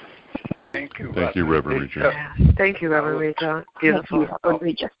 Thank you, Reverend Regent. Thank you, Reverend Regent. Beautiful.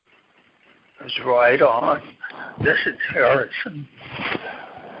 It's right on. This is Harrison.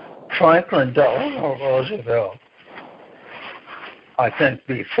 Franklin Delano Roosevelt, I think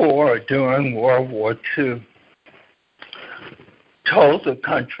before or during World War II, told the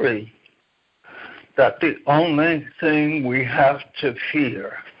country that the only thing we have to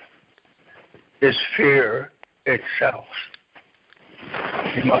fear is fear itself.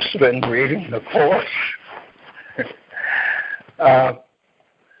 He must have been reading the course.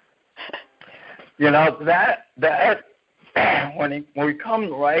 That when we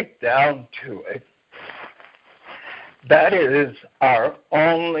come right down to it, that is our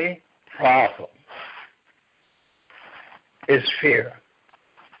only problem, is fear.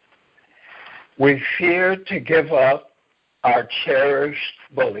 We fear to give up our cherished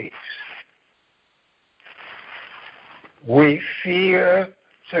beliefs. We fear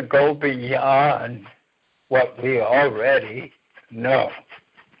to go beyond what we already know.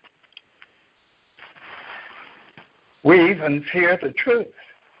 We even fear the truth.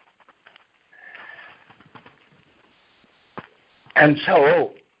 And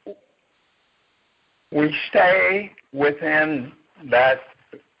so we stay within that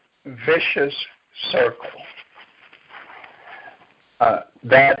vicious circle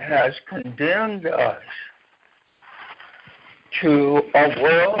that has condemned us to a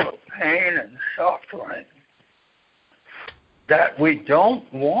world of pain and suffering that we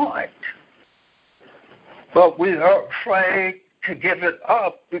don't want, but we are afraid to give it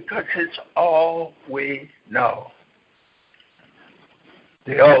up because it's all we know.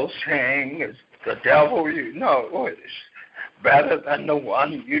 The old saying is, the devil you know is better than the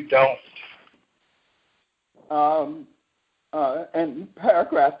one you don't. And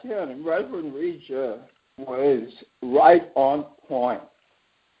paragraph 10, Reverend Regent was right on point.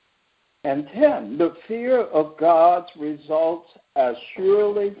 And 10, the fear of God results as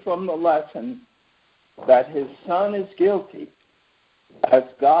surely from the lesson that his son is guilty, as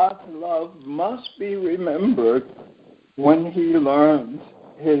God's love must be remembered when he learns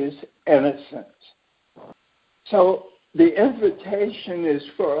his innocence. So the invitation is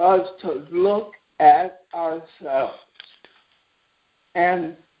for us to look at ourselves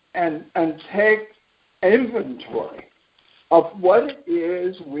and take inventory of what it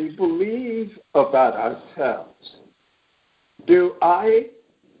is we believe about ourselves. Do I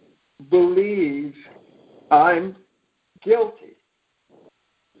believe I'm guilty?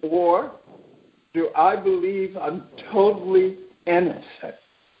 Or do I believe I'm totally innocent?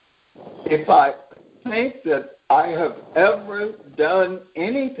 If I think that I have ever done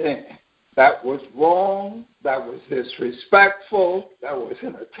anything that was wrong, that was disrespectful, that was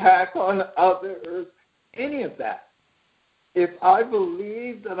an attack on others, any of that, if I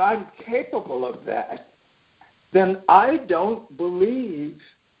believe that I'm capable of that, then I don't believe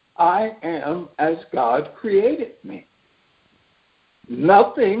I am as God created me.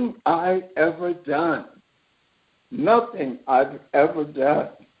 Nothing I've ever done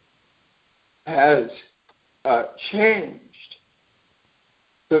has changed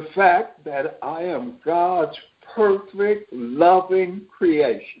the fact that I am God's perfect, loving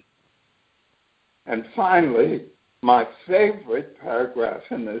creation. And finally, my favorite paragraph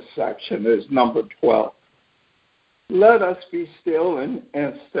in this section is number 12. Let us be still an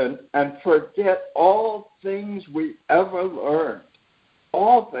instant and forget all things we ever learned,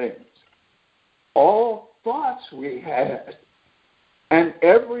 all things, all thoughts we had, and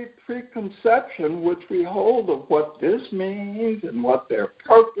every preconception which we hold of what this means and what their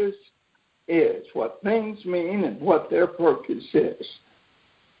purpose is, what things mean and what their purpose is.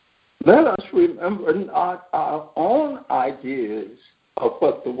 Let us remember not our own ideas of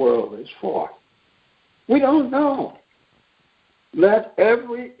what the world is for. We don't know. Let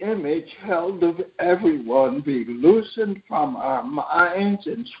every image held of everyone be loosened from our minds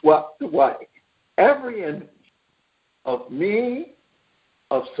and swept away. Every image of me,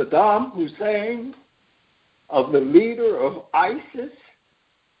 of Saddam Hussein, of the leader of ISIS,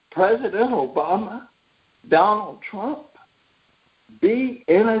 President Obama, Donald Trump. Be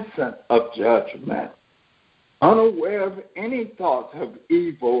innocent of judgment, unaware of any thoughts of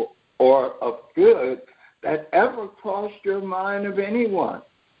evil or of good that ever crossed your mind of anyone.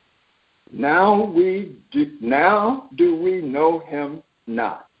 Now do we know him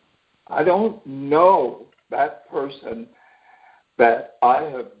not. I don't know that person that I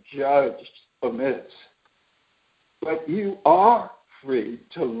have judged amiss. But you are free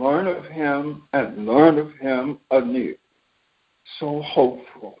to learn of him and learn of him anew. So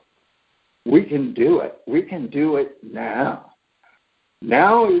hopeful. We can do it. We can do it now.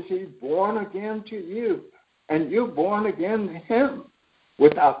 Now is he born again to you, and you're born again to him,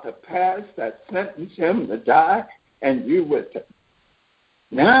 without the past that sentenced him to die, and you with him.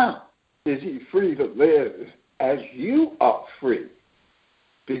 Now is he free to live as you are free,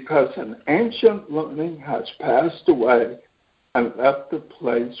 because an ancient learning has passed away and left the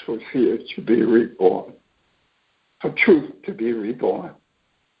place for fear to be reborn, for truth to be reborn.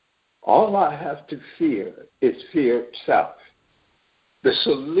 All I have to fear is fear itself. The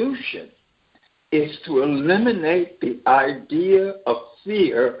solution is to eliminate the idea of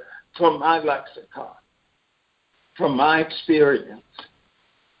fear from my lexicon, from my experience.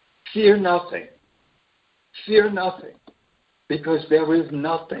 Fear nothing. Fear nothing, because there is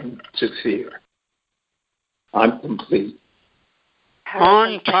nothing to fear. I'm complete.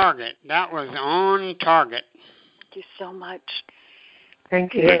 On target. That was on target. Thank you so much.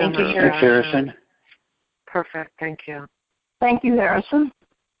 Thank you. Thank you, Harrison. Perfect. Thank you. Thank you, Harrison.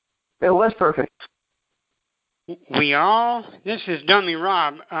 It was perfect. This is Dummy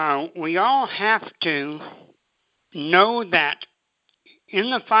Rob, we all have to know that in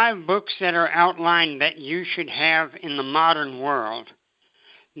the 5 books that are outlined that you should have in the modern world,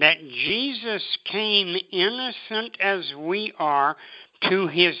 that Jesus came innocent as we are to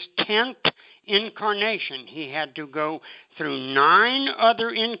his 10th incarnation. He had to go through 9 other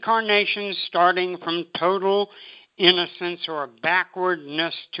incarnations, starting from total innocence or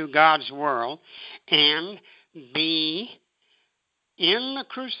backwardness to God's world, and be in the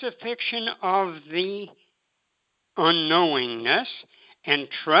crucifixion of the unknowingness and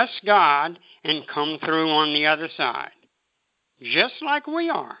trust God and come through on the other side, just like we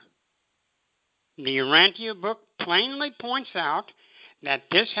are. The Urantia book plainly points out that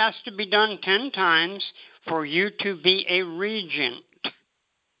this has to be done 10 times for you to be a regent.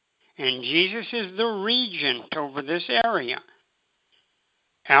 And Jesus is the regent over this area,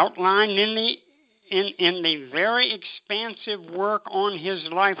 outlined in the very expansive work on his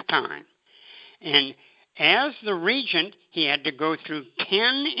lifetime. And as the regent, he had to go through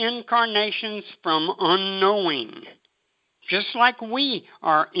 10 incarnations from unknowing, just like we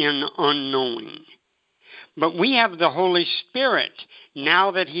are in unknowing. But we have the Holy Spirit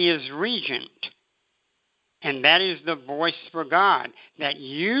now that he is regent. And that is the voice for God that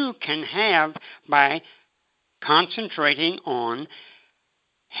you can have by concentrating on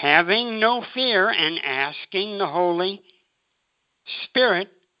having no fear and asking the Holy Spirit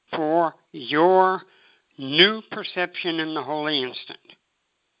for your new perception in the holy instant,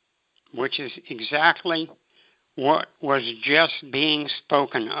 which is exactly what was just being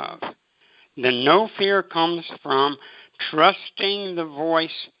spoken of. The no fear comes from trusting the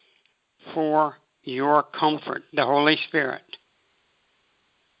voice for your comfort, the Holy Spirit.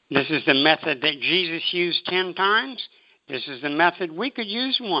 This is the method that Jesus used 10 times. This is the method we could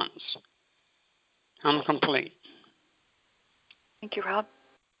use once. I'm complete. Thank you, Rob.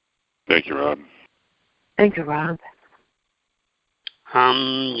 Thank you, Rob. Thank you, Rob.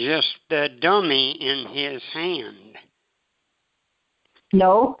 I'm just a dummy in his hand.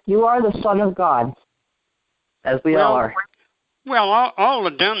 No, you are the Son of God, as we all are. Well, all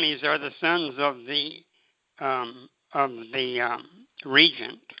the dummies are the sons of the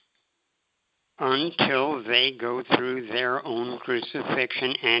regent until they go through their own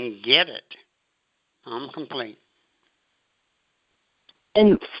crucifixion and get it. I'm complete.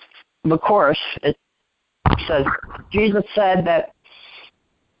 In the Course, it says, Jesus said that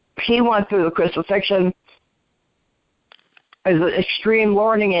he went through the crucifixion as an extreme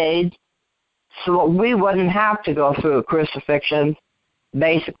learning aid so that we wouldn't have to go through the crucifixion.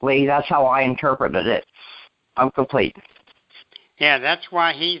 Basically, that's how I interpreted it. I'm complete. Yeah, that's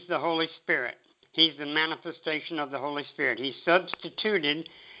why he's the Holy Spirit. He's the manifestation of the Holy Spirit. He substituted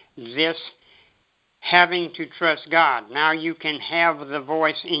this having to trust God. Now you can have the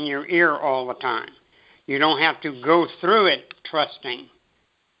voice in your ear all the time. You don't have to go through it trusting.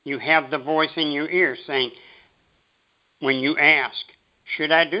 You have the voice in your ear saying, when you ask,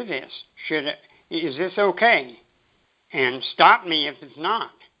 should I do this? Is this okay? And stop me if it's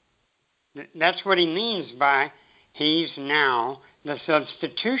not. That's what he means by he's now the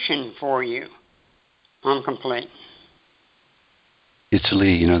substitution for you. I'm complete. It's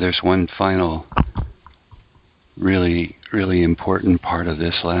Lee. There's one final really, really important part of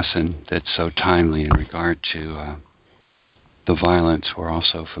this lesson that's so timely in regard to the violence we're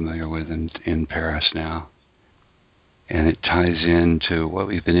also familiar with in Paris now. And it ties into what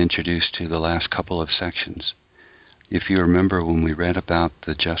we've been introduced to the last couple of sections. If you remember when we read about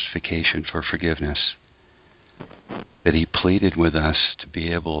the justification for forgiveness, that he pleaded with us to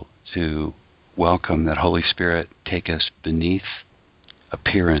be able to welcome that Holy Spirit take us beneath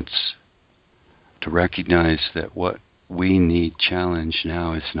appearance, to recognize that what we need challenged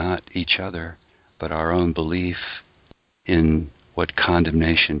now is not each other, but our own belief in what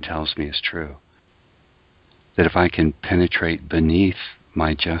condemnation tells me is true. That if I can penetrate beneath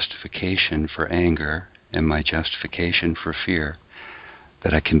my justification for anger and my justification for fear,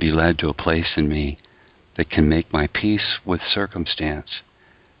 that I can be led to a place in me that can make my peace with circumstance,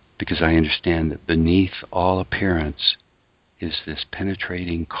 because I understand that beneath all appearance is this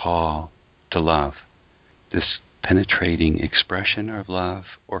penetrating call to love, this penetrating expression of love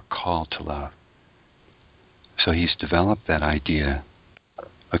or call to love. So he's developed that idea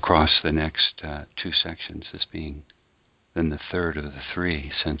across the next 2 sections, this being then the third of the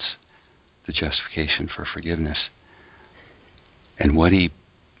 3 since the justification for forgiveness. And what he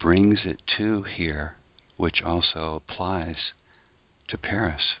brings it to here, which also applies to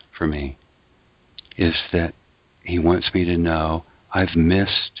Paris for me, is that he wants me to know I've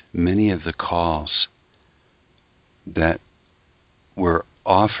missed many of the calls that were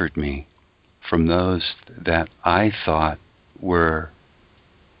offered me from those that I thought were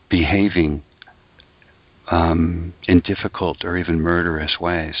behaving in difficult or even murderous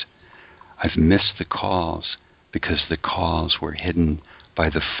ways. I've missed the calls because the calls were hidden by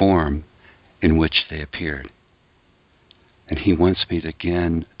the form in which they appeared. And he wants me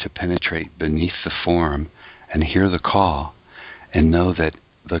again to penetrate beneath the form and hear the call and know that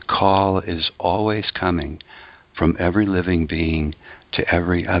the call is always coming from every living being to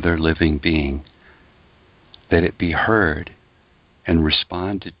every other living being, that it be heard and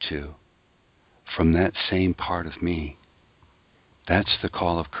responded to from that same part of me. That's the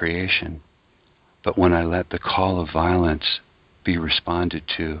call of creation. But when I let the call of violence be responded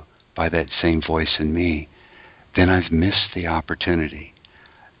to by that same voice in me, then I've missed the opportunity.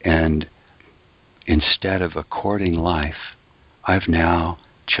 And instead of according life, I've now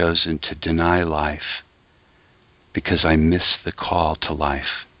chosen to deny life because I missed the call to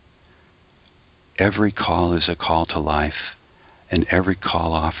life. Every call is a call to life, and every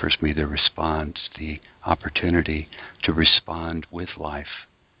call offers me the response, the opportunity to respond with life.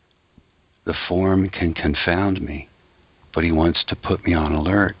 The form can confound me, but he wants to put me on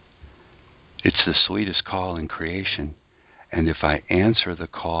alert. It's the sweetest call in creation. And if I answer the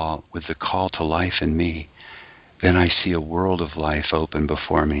call with the call to life in me, then I see a world of life open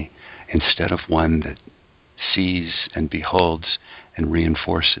before me instead of one that sees and beholds and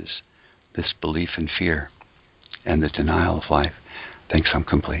reinforces this belief in fear and the denial of life. Thanks, I'm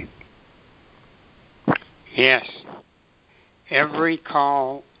complete. Yes. Every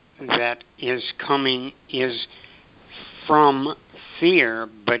call that is coming is from fear,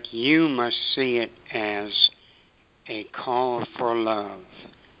 but you must see it as a call for love.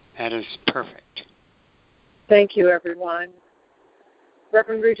 That is perfect. Thank you, everyone.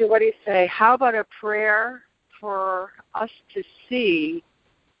 Reverend Regent, what do you say? How about a prayer for us to see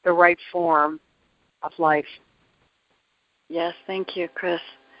the right form of life? Yes, thank you, Chris.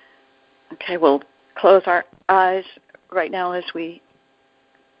 Okay, we'll close our eyes right now as we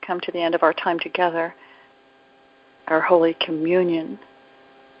come to the end of our time together. Our Holy Communion,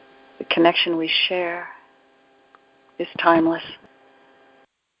 the connection we share, is timeless.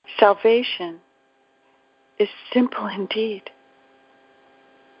 Salvation is simple indeed,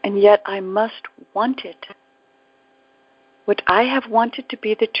 and yet I must want it. What I have wanted to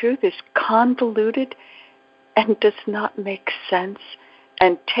be the truth is convoluted and does not make sense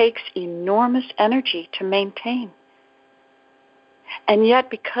and takes enormous energy to maintain. And yet,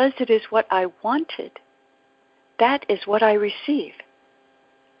 because it is what I wanted, that is what I receive.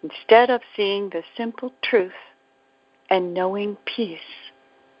 Instead of seeing the simple truth and knowing peace,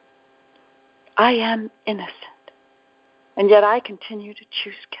 I am innocent, and yet I continue to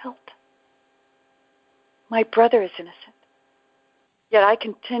choose guilt. My brother is innocent, yet I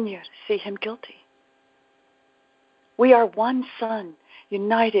continue to see him guilty. We are one son,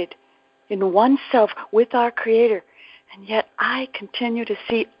 united in one self with our Creator, and yet I continue to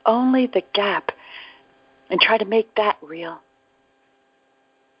see only the gap and try to make that real.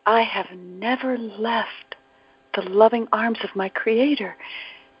 I have never left the loving arms of my Creator,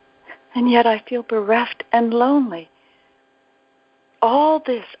 and yet I feel bereft and lonely. All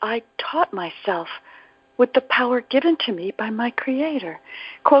this I taught myself with the power given to me by my Creator.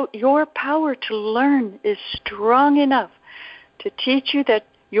 Quote, your power to learn is strong enough to teach you that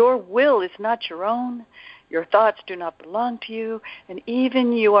your will is not your own, your thoughts do not belong to you, and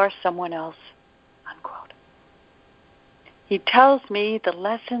even you are someone else. Unquote. He tells me the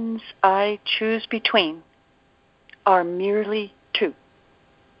lessons I choose between are merely two.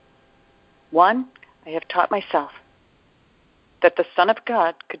 One, I have taught myself that the Son of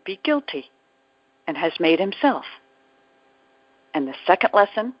God could be guilty and has made himself. And the second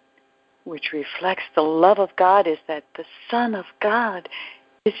lesson, which reflects the love of God, is that the Son of God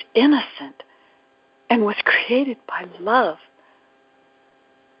is innocent and was created by love.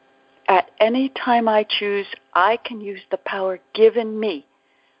 At any time I choose, I can use the power given me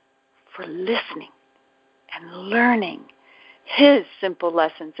for listening and learning his simple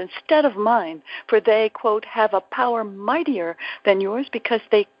lessons instead of mine, for they, quote, have a power mightier than yours because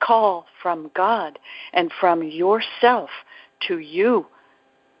they call from God and from yourself to you,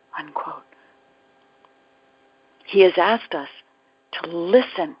 unquote. He has asked us to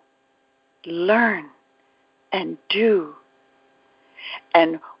listen, learn, and do.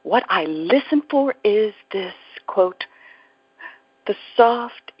 And what I listen for is this, quote, the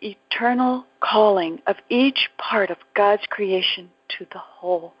soft, eternal calling of each part of God's creation to the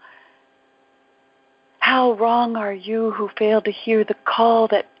whole. How wrong are you who fail to hear the call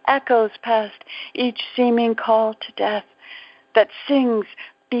that echoes past each seeming call to death, that sings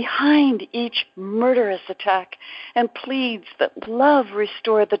behind each murderous attack and pleads that love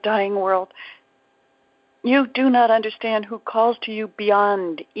restore the dying world. You do not understand who calls to you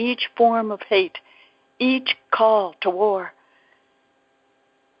beyond each form of hate, each call to war.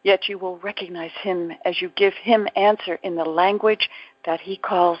 Yet you will recognize him as you give him answer in the language that he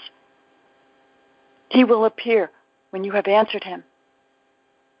calls. He will appear when you have answered him,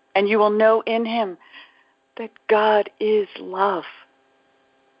 and you will know in him that God is love.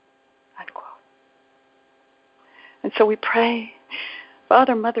 Unquote. And so we pray,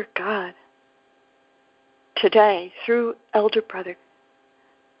 Father, Mother, God, today, through Elder Brother,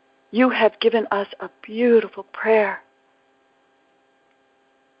 you have given us a beautiful prayer.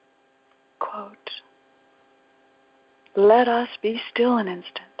 Quote, let us be still an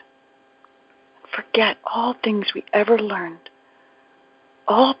instant, forget all things we ever learned,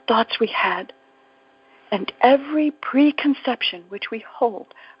 all thoughts we had, and every preconception which we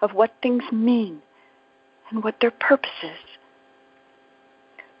hold of what things mean and what their purpose is.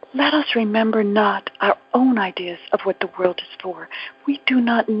 Let us remember not our own ideas of what the world is for. We do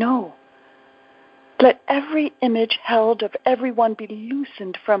not know. Let every image held of everyone be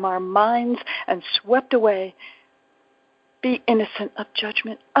loosened from our minds and swept away. Be innocent of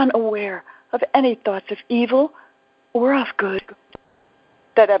judgment, unaware of any thoughts of evil or of good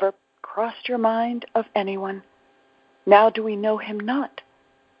that ever crossed your mind of anyone. Now do we know him not,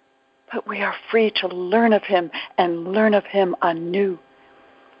 but we are free to learn of him and learn of him anew.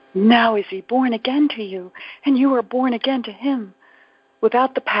 Now is he born again to you, and you are born again to him,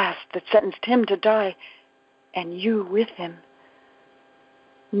 without the past that sentenced him to die, and you with him.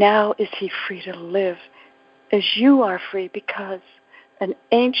 Now is he free to live, as you are free, because an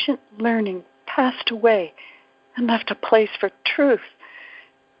ancient learning passed away and left a place for truth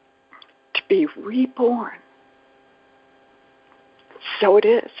to be reborn. So it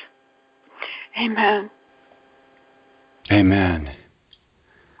is. Amen. Amen.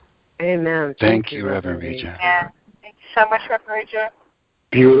 Amen. Thank you, Reverend Regia. Yeah. Thank you so much, Reverend Regia.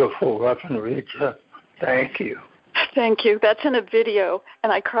 Beautiful, Reverend Regia. Thank you. Thank you. That's in a video,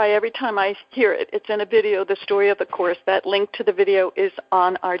 and I cry every time I hear it. It's in a video, the story of the Course. That link to the video is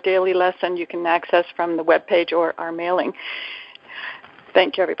on our daily lesson you can access from the webpage or our mailing.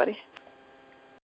 Thank you, everybody.